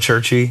like real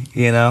churchy,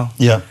 Yeah.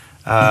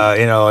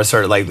 I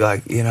started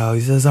like, he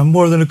says, I'm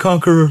more than a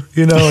conqueror,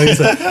 he's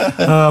like,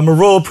 I'm a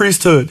royal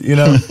priesthood,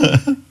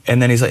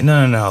 And then he's like,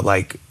 no,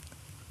 like,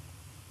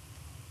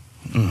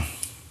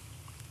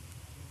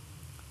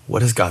 what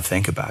does God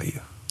think about you?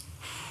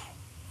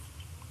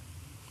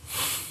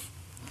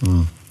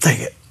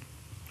 Take it.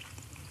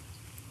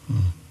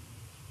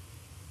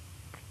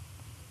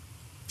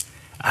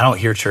 I don't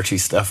hear churchy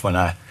stuff when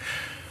I'm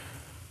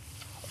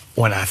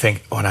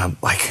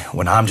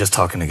just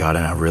talking to God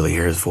and I really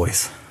hear his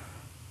voice.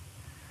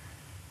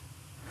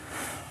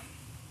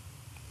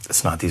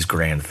 It's not these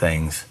grand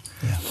things.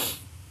 Yeah.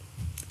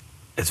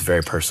 It's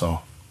very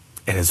personal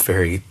and it's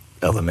very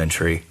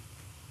elementary.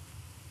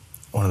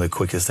 One of the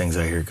quickest things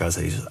I hear God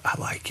say is, I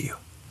like you.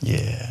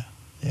 Yeah.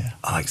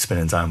 I like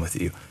spending time with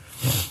you.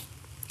 Yeah.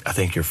 I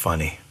think you're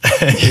funny.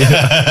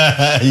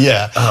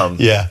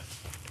 Yeah.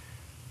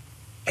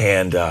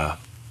 And the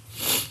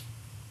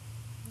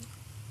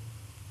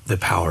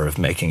power of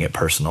making it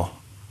personal.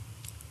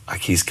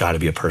 Like he's got to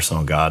be a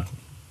personal God.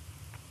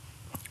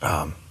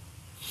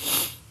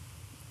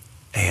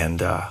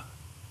 And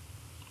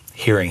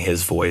hearing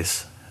his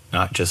voice,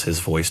 not just his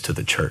voice to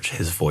the church,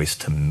 his voice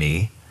to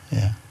me,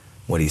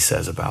 what he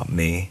says about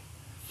me,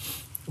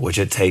 which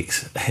it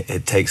takes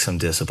some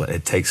discipline.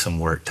 It takes some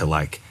work to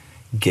like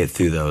get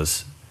through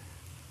those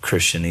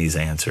Christianese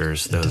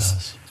answers. It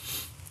does.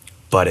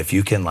 But if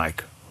you can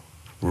like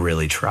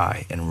really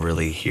try and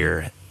really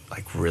hear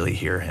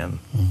him,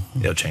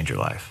 it'll change your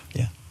life.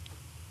 Yeah.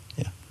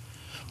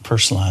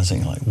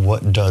 Personalizing, like,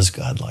 what does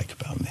God like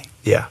about me?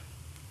 Yeah.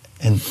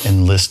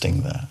 And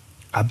listing that.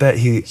 I bet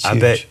he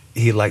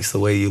likes the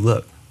way you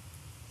look.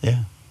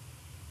 Yeah.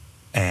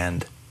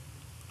 And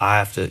I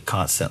have to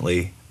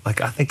constantly, like,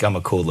 I think I'm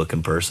a cool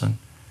looking person.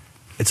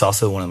 It's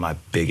also one of my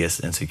biggest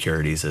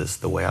insecurities is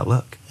the way I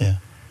look. Yeah.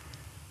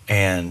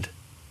 And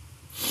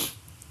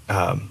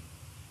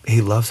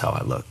he loves how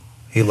I look.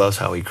 He loves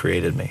how he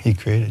created me. He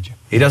created you.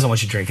 He doesn't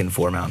want you drinking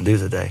 4 Mountain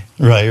Dews a day.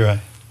 Right.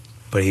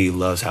 But he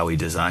loves how he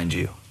designed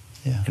you.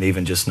 Yeah. And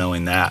even just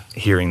knowing that,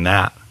 hearing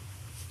that.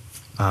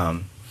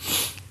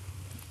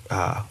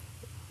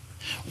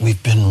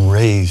 We've been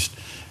raised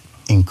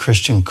in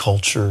Christian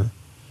culture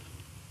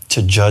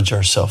to judge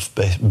ourselves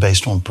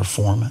based on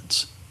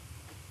performance.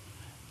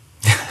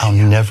 I'll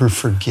never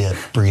forget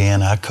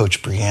Brianna. I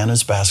coached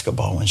Brianna's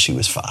basketball when she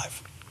was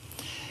 5.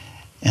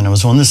 And I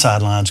was on the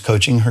sidelines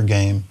coaching her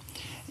game,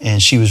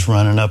 and she was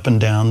running up and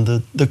down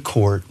the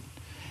court,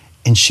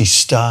 And she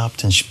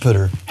stopped and she put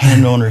her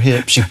hand on her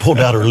hip. She pulled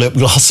out her lip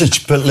gloss and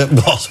she put lip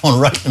gloss on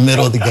right in the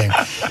middle of the game.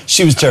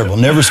 She was terrible.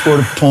 Never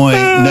scored a point,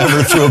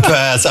 never threw a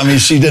pass. I mean,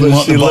 she didn't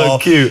want the ball.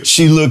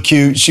 She looked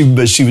cute.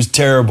 But she was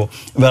terrible.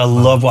 But I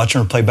love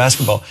watching her play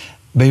basketball.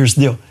 But here's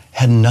the deal. It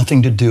had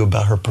nothing to do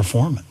about her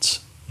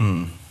performance.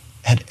 It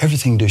had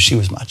everything to do. She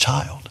was my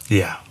child.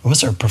 Yeah. It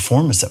wasn't her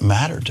performance that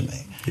mattered to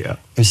me. Yeah.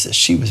 It was that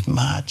she was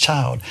my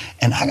child.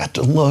 And I got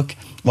to look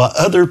while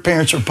other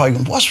parents are probably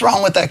going, what's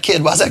wrong with that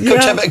kid? Why does that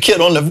coach have that kid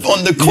on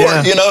the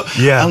court, you know?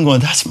 Yeah. I'm going,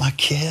 that's my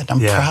kid.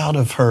 I'm proud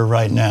of her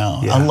right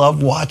now. Yeah. I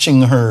love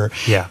watching her.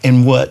 Yeah.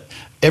 And what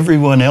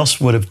everyone else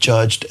would have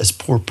judged as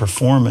poor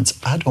performance,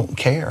 I don't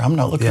care. I'm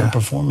not looking at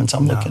performance.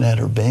 I'm looking at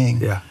her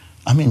being. Yeah.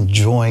 I'm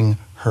enjoying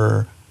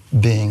her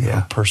being,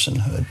 her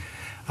personhood.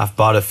 I've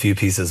bought a few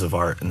pieces of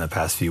art in the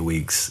past few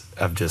weeks.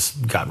 I've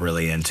just gotten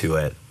really into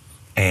it.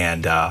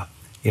 And,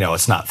 you know,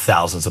 it's not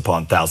thousands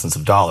upon thousands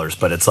of dollars,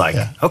 but it's like,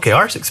 okay,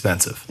 art's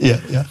expensive.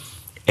 Yeah.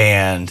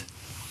 And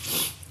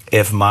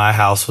if my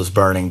house was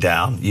burning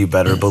down, you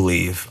better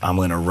believe I'm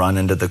going to run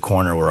into the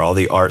corner where all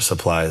the art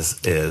supplies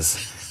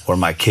is, where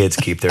my kids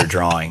keep their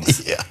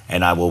drawings.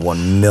 And I will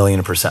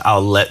 1,000,000%,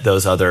 I'll let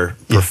those other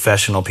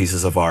professional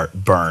pieces of art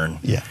burn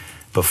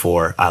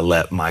before I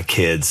let my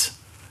kids'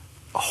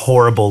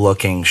 horrible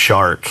looking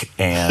shark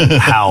and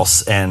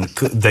house, and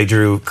they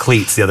drew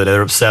cleats the other day.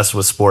 They're obsessed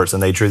with sports,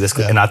 and they drew this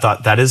and I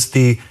thought that is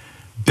the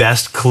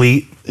best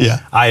cleat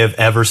I have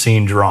ever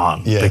seen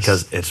drawn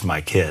because it's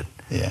my kid.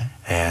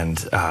 And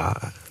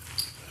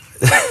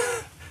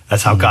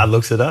that's how God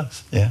looks at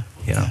us. You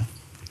know.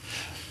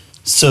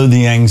 So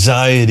the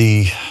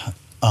anxiety,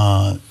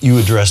 you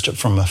addressed it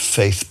from a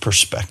faith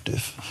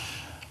perspective,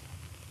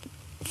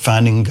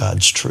 finding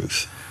God's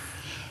truth.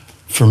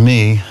 For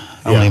me,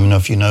 I don't even know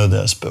if you know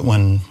this, but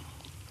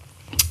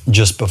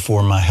just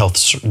before my health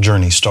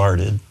journey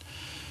started,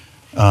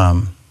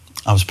 I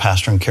was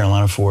pastoring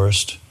Carolina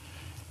Forest,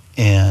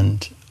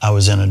 and I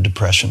was in a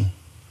depression,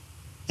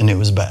 and it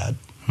was bad.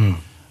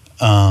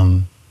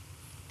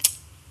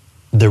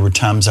 There were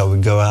times I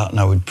would go out and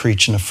I would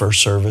preach in the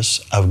first service.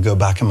 I would go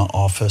back in my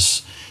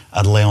office.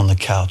 I'd lay on the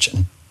couch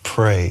and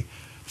pray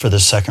for the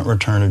second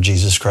return of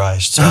Jesus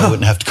Christ, so I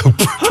wouldn't have to go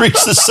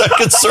preach the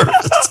second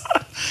service.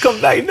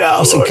 Come back now. I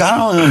was like, God, I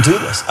don't want to do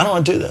this. I don't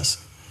want to do this.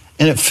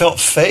 And it felt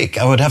fake.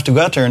 I would have to go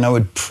out there and I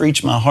would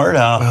preach my heart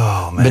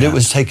out, but it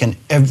was taking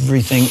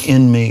everything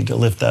in me to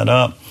lift that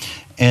up.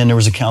 And there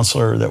was a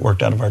counselor that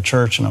worked out of our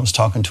church, and I was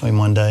talking to him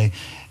one day,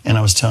 and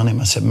I was telling him,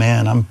 I said,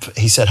 man,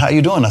 he said, how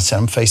you doing? I said,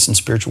 I'm facing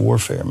spiritual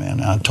warfare, man.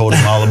 And I told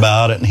him all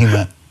about it, and he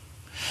went,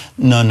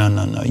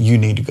 no, you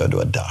need to go to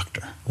a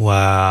doctor.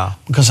 Wow.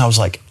 Because I was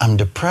like, I'm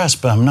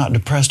depressed, but I'm not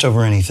depressed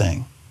over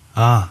anything.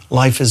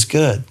 Life is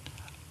good.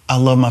 I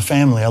love my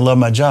family. I love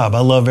my job. I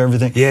love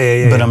everything.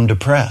 But I'm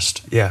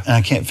depressed. And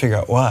I can't figure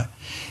out why.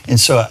 And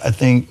so I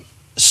think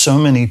so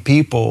many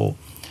people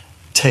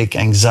take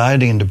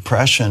anxiety and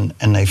depression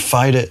and they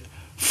fight it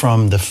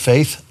from the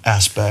faith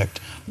aspect,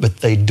 but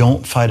they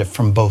don't fight it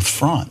from both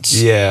fronts.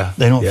 They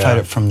don't fight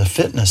it from the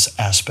fitness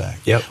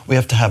aspect. We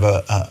have to have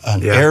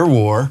an air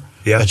war,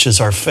 which is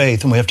our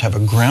faith, and we have to have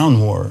a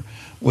ground war,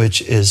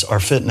 which is our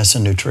fitness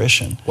and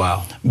nutrition.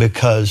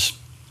 Because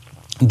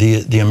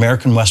the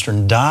American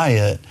Western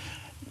diet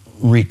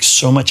wreaks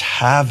so much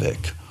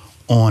havoc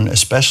on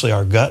especially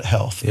our gut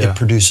health. It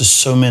produces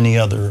so many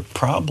other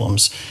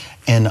problems,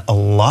 and a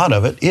lot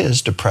of it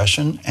is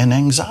depression and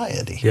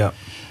anxiety.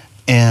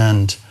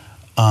 And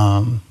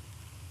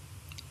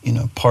you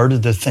know, part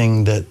of the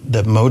thing that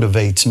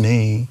motivates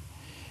me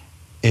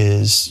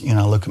is, you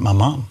know, I look at my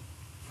mom.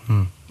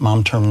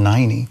 Mom turned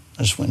 90.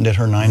 I just went and did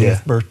her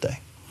 90th birthday.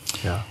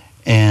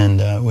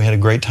 And we had a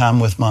great time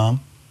with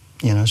Mom.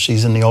 You know,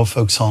 she's in the old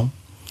folks home.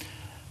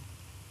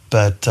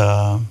 But,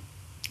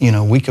 you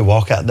know, we could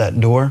walk out that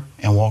door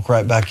and walk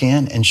right back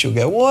in, and she'll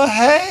go, well,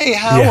 hey,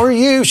 how are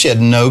you? She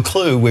had no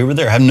clue we were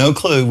there. I had no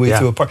clue we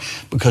threw a party,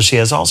 because she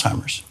has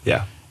Alzheimer's.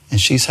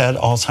 And she's had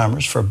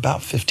Alzheimer's for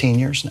about 15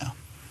 years now.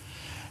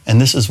 And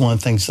this is one of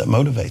the things that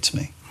motivates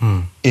me,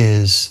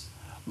 is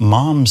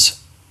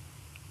Mom's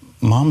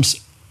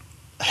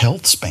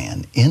health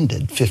span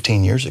ended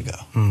 15 years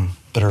ago,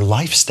 but her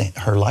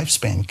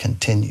lifespan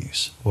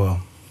continues.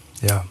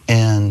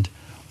 And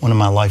one of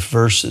my life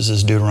verses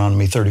is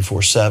Deuteronomy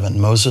 34:7.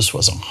 Moses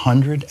was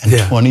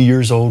 120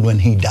 years old when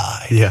he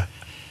died.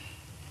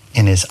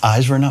 And his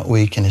eyes were not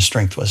weak and his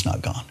strength was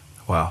not gone.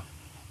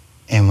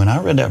 And when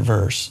I read that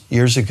verse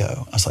years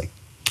ago, I was like,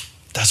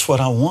 that's what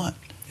I want.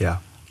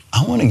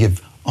 I want to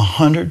give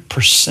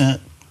 100%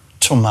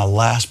 till my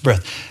last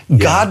breath.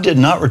 God did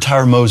not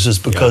retire Moses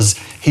because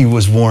he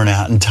was worn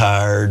out and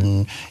tired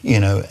and, you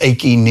know,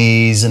 achy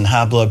knees and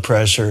high blood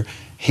pressure.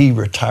 He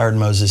retired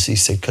Moses, he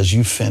said, because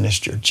you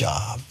finished your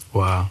job.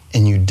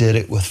 And you did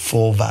it with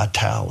full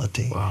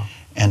vitality.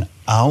 And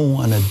I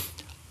want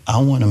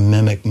to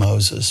mimic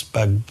Moses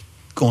by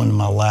going to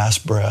my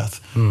last breath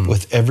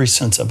with every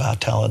sense of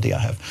vitality I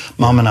have.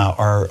 Mom and I,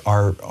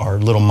 our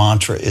little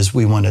mantra is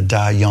we want to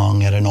die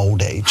young at an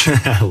old age.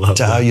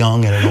 Die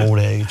young at an old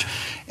age.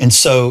 And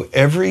so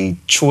every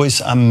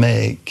choice I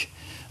make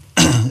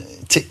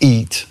to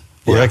eat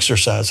or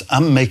exercise,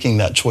 I'm making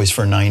that choice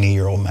for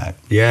 90-year-old Mac,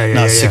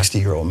 not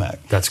 60-year-old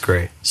Mac. That's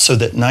great. So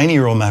that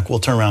 90-year-old Mac will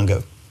turn around and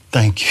go,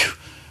 thank you,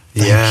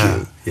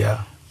 thank you.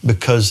 Yeah.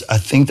 Because I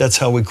think that's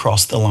how we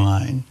cross the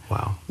line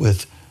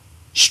with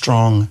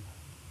strong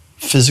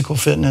physical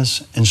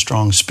fitness and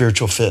strong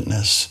spiritual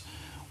fitness.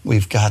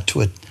 We've got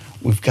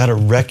to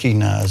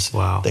recognize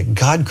that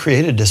God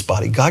created this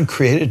body, God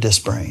created this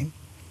brain.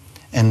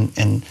 And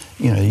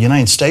you know, the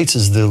United States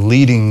is the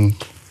leading,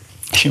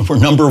 we're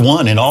number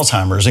one in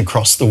Alzheimer's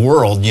across the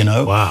world, you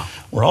know. Wow.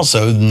 We're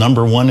also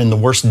number one in the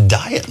worst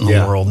diet in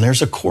the world, and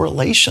there's a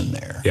correlation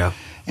there. Yeah.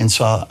 And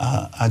so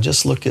I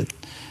just look at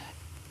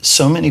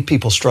so many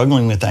people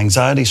struggling with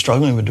anxiety,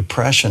 struggling with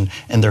depression,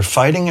 and they're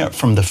fighting it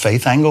from the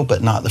faith angle,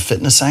 but not the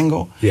fitness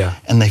angle. Yeah.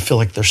 And they feel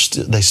like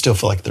they still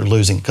feel like they're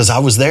losing, because I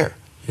was there.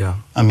 Yeah.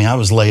 I mean, I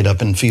was laid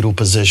up in fetal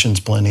positions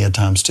plenty of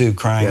times too,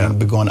 crying,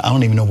 but going, I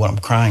don't even know what I'm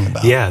crying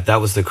about. Yeah, that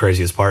was the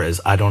craziest part,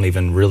 is I don't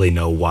even really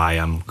know why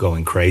I'm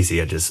going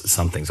crazy.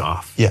 Something's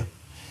off. Yeah.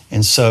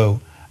 And so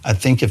I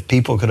think if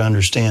people could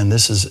understand,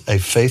 this is a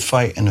faith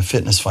fight and a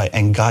fitness fight,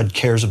 and God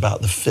cares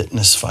about the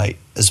fitness fight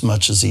as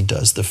much as he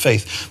does the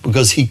faith,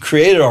 because he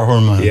created our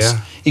hormones.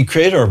 Yeah. He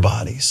created our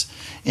bodies.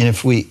 And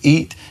if we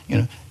eat, you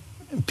know,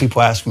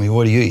 people ask me,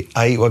 what do you eat?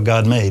 I eat what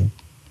God made.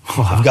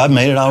 Wow. If God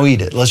made it, I'll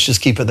eat it. Let's just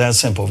keep it that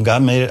simple. If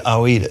God made it,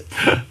 I'll eat it.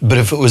 But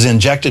if it was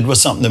injected with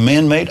something the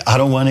man made, I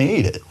don't want to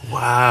eat it.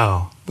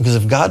 Wow. Because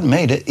if God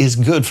made it, it's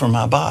good for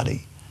my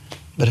body.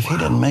 But if he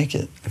didn't make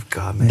it,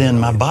 then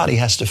my body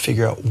has to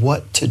figure out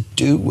what to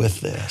do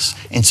with this.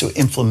 And so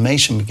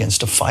inflammation begins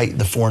to fight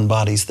the foreign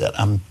bodies that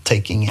I'm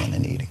taking in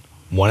and eating.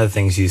 One of the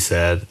things you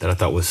said that I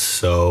thought was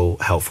so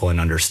helpful in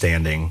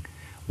understanding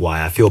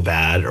why I feel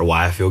bad or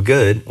why I feel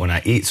good when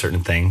I eat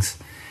certain things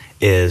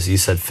is you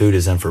said food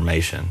is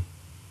information.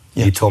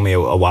 Yeah. You told me a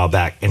while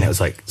back, and it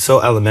was like so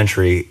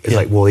elementary. It's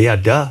like, well, yeah,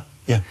 duh.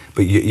 Yeah.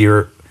 But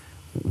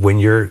when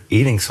you're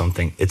eating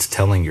something, it's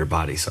telling your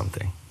body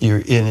something.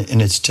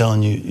 And it's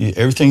telling you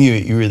everything you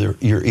eat.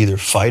 You're either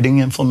fighting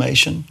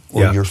inflammation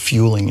or you're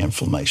fueling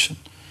inflammation.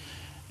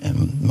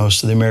 And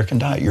most of the American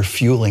diet, you're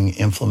fueling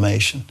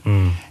inflammation.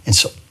 And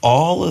so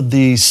all of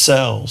these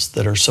cells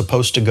that are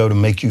supposed to go to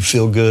make you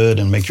feel good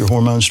and make your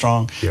hormones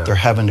strong, they're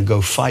having to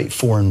go fight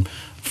foreign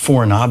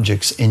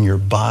objects in your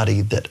body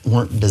that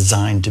weren't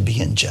designed to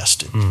be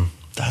ingested.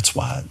 That's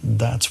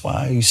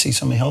why you see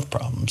so many health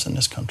problems in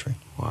this country.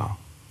 Wow.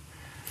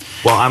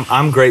 Well,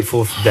 I'm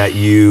grateful that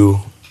you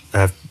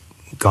have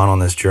gone on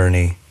this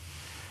journey,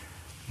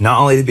 not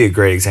only to be a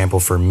great example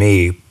for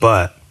me,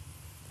 but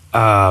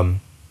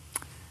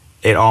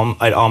it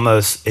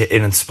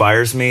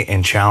inspires me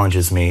and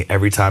challenges me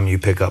every time you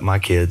pick up my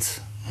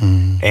kids.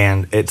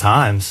 And at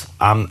times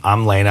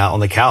I'm laying out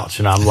on the couch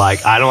and I'm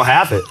like, I don't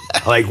have it.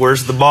 Like,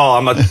 where's the ball?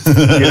 I'm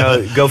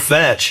go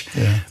fetch.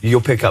 Yeah.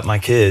 You'll pick up my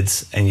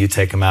kids and you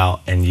take them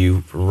out and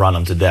you run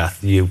them to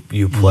death.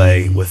 You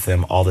play with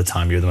them all the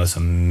time. You're the most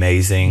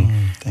amazing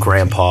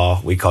grandpa.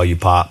 We call you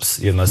Pops.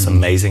 You're the most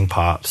amazing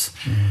Pops.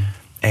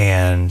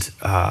 And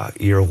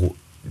you're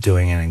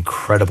doing an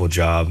incredible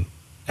job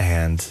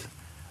and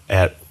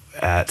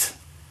at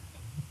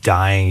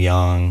dying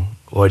young.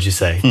 What'd you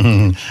say?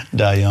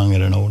 Die young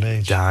at an old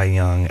age. Die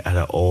young at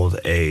an old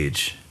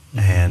age.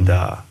 And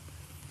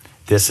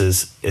this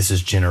is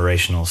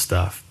generational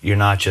stuff. You're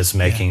not just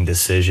making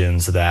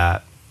decisions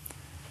that,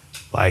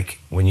 like,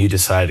 when you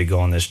decide to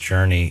go on this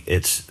journey,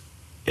 it's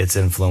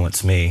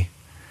influenced me.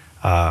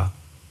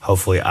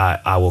 Hopefully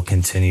I will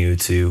continue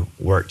to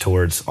work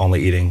towards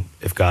only eating,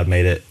 if God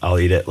made it, I'll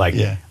eat it.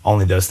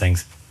 Only those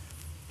things.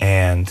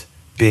 And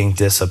being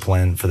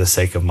disciplined for the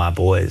sake of my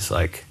boys.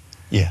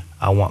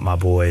 I want my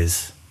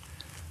boys.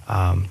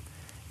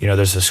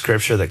 There's a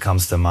scripture that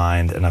comes to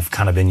mind, and I've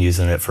kind of been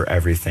using it for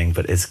everything,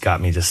 but it's got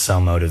me just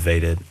so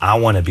motivated. I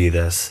want to be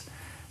this.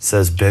 It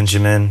says,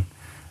 Benjamin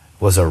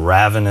was a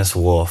ravenous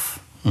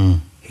wolf.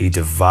 He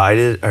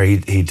devoured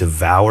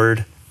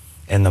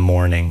in the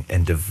morning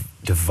and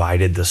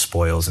divided the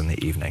spoils in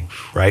the evening,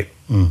 right?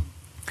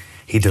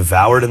 He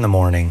devoured in the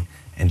morning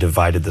and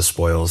divided the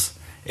spoils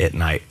at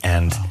night.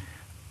 And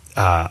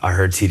I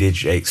heard T.D.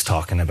 Jakes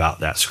talking about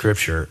that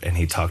scripture, and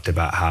he talked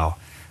about how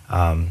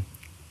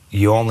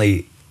you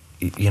only,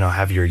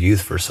 have your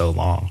youth for so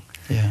long.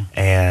 Yeah.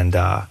 And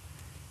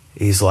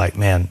he's like,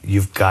 man,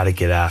 you've got to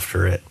get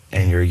after it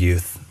in your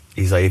youth.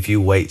 He's like, if you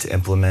wait to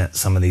implement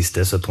some of these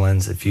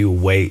disciplines, if you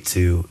wait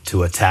to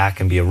attack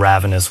and be a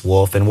ravenous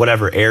wolf in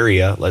whatever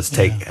area, let's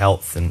take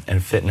health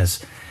and fitness,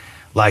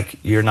 like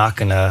you're not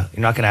gonna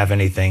have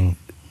anything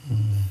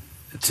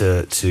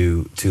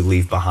to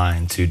leave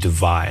behind, to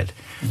divide.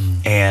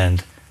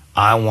 And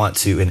I want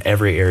to, in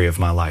every area of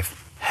my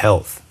life,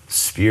 health,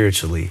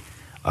 spiritually,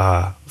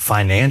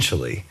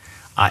 financially,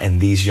 in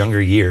these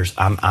younger years,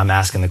 I'm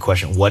asking the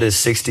question, what is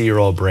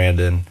 60-year-old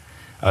Brandon,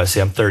 I'm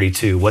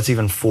 32, what's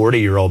even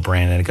 40-year-old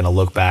Brandon going to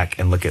look back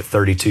and look at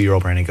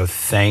 32-year-old Brandon and go,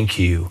 thank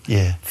you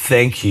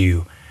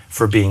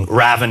for being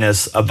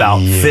ravenous about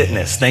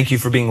fitness. Thank you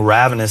for being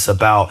ravenous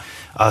about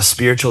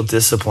spiritual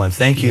discipline.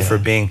 Thank you for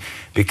being,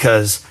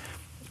 because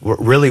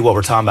really what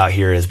we're talking about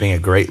here is being a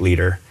great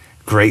leader,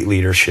 great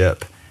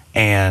leadership.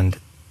 And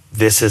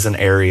this is an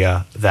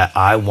area that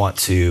I want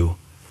to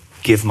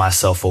give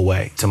myself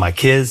away to my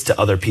kids, to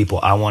other people.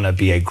 I want to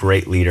be a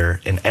great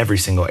leader in every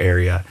single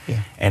area.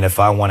 Yeah. And if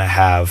I want to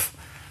have,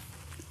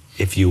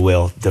 if you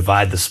will,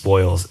 divide the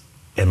spoils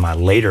in my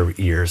later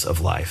years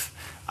of life,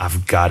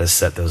 I've got to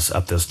set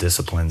those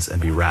disciplines and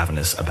be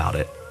ravenous about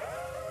it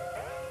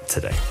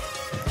today.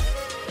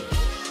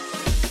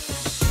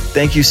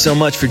 Thank you so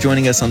much for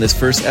joining us on this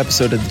first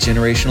episode of the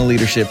Generational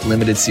Leadership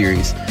Limited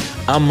Series.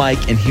 I'm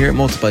Mike, and here at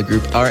Multiply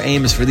Group, our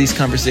aim is for these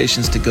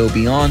conversations to go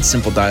beyond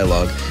simple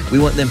dialogue. We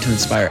want them to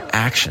inspire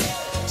action.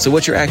 So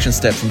what's your action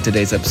step from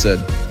today's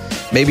episode?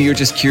 Maybe you're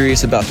just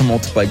curious about the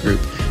Multiply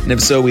Group, and if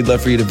so, we'd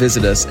love for you to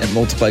visit us at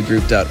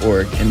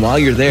multiplygroup.org. And while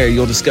you're there,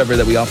 you'll discover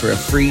that we offer a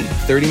free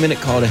 30-minute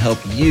call to help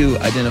you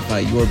identify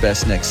your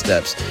best next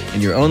steps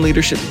in your own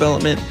leadership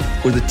development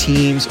or the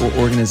teams or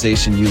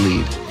organization you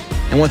lead.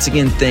 And once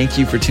again, thank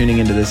you for tuning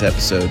into this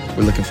episode.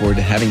 We're looking forward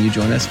to having you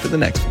join us for the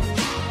next one.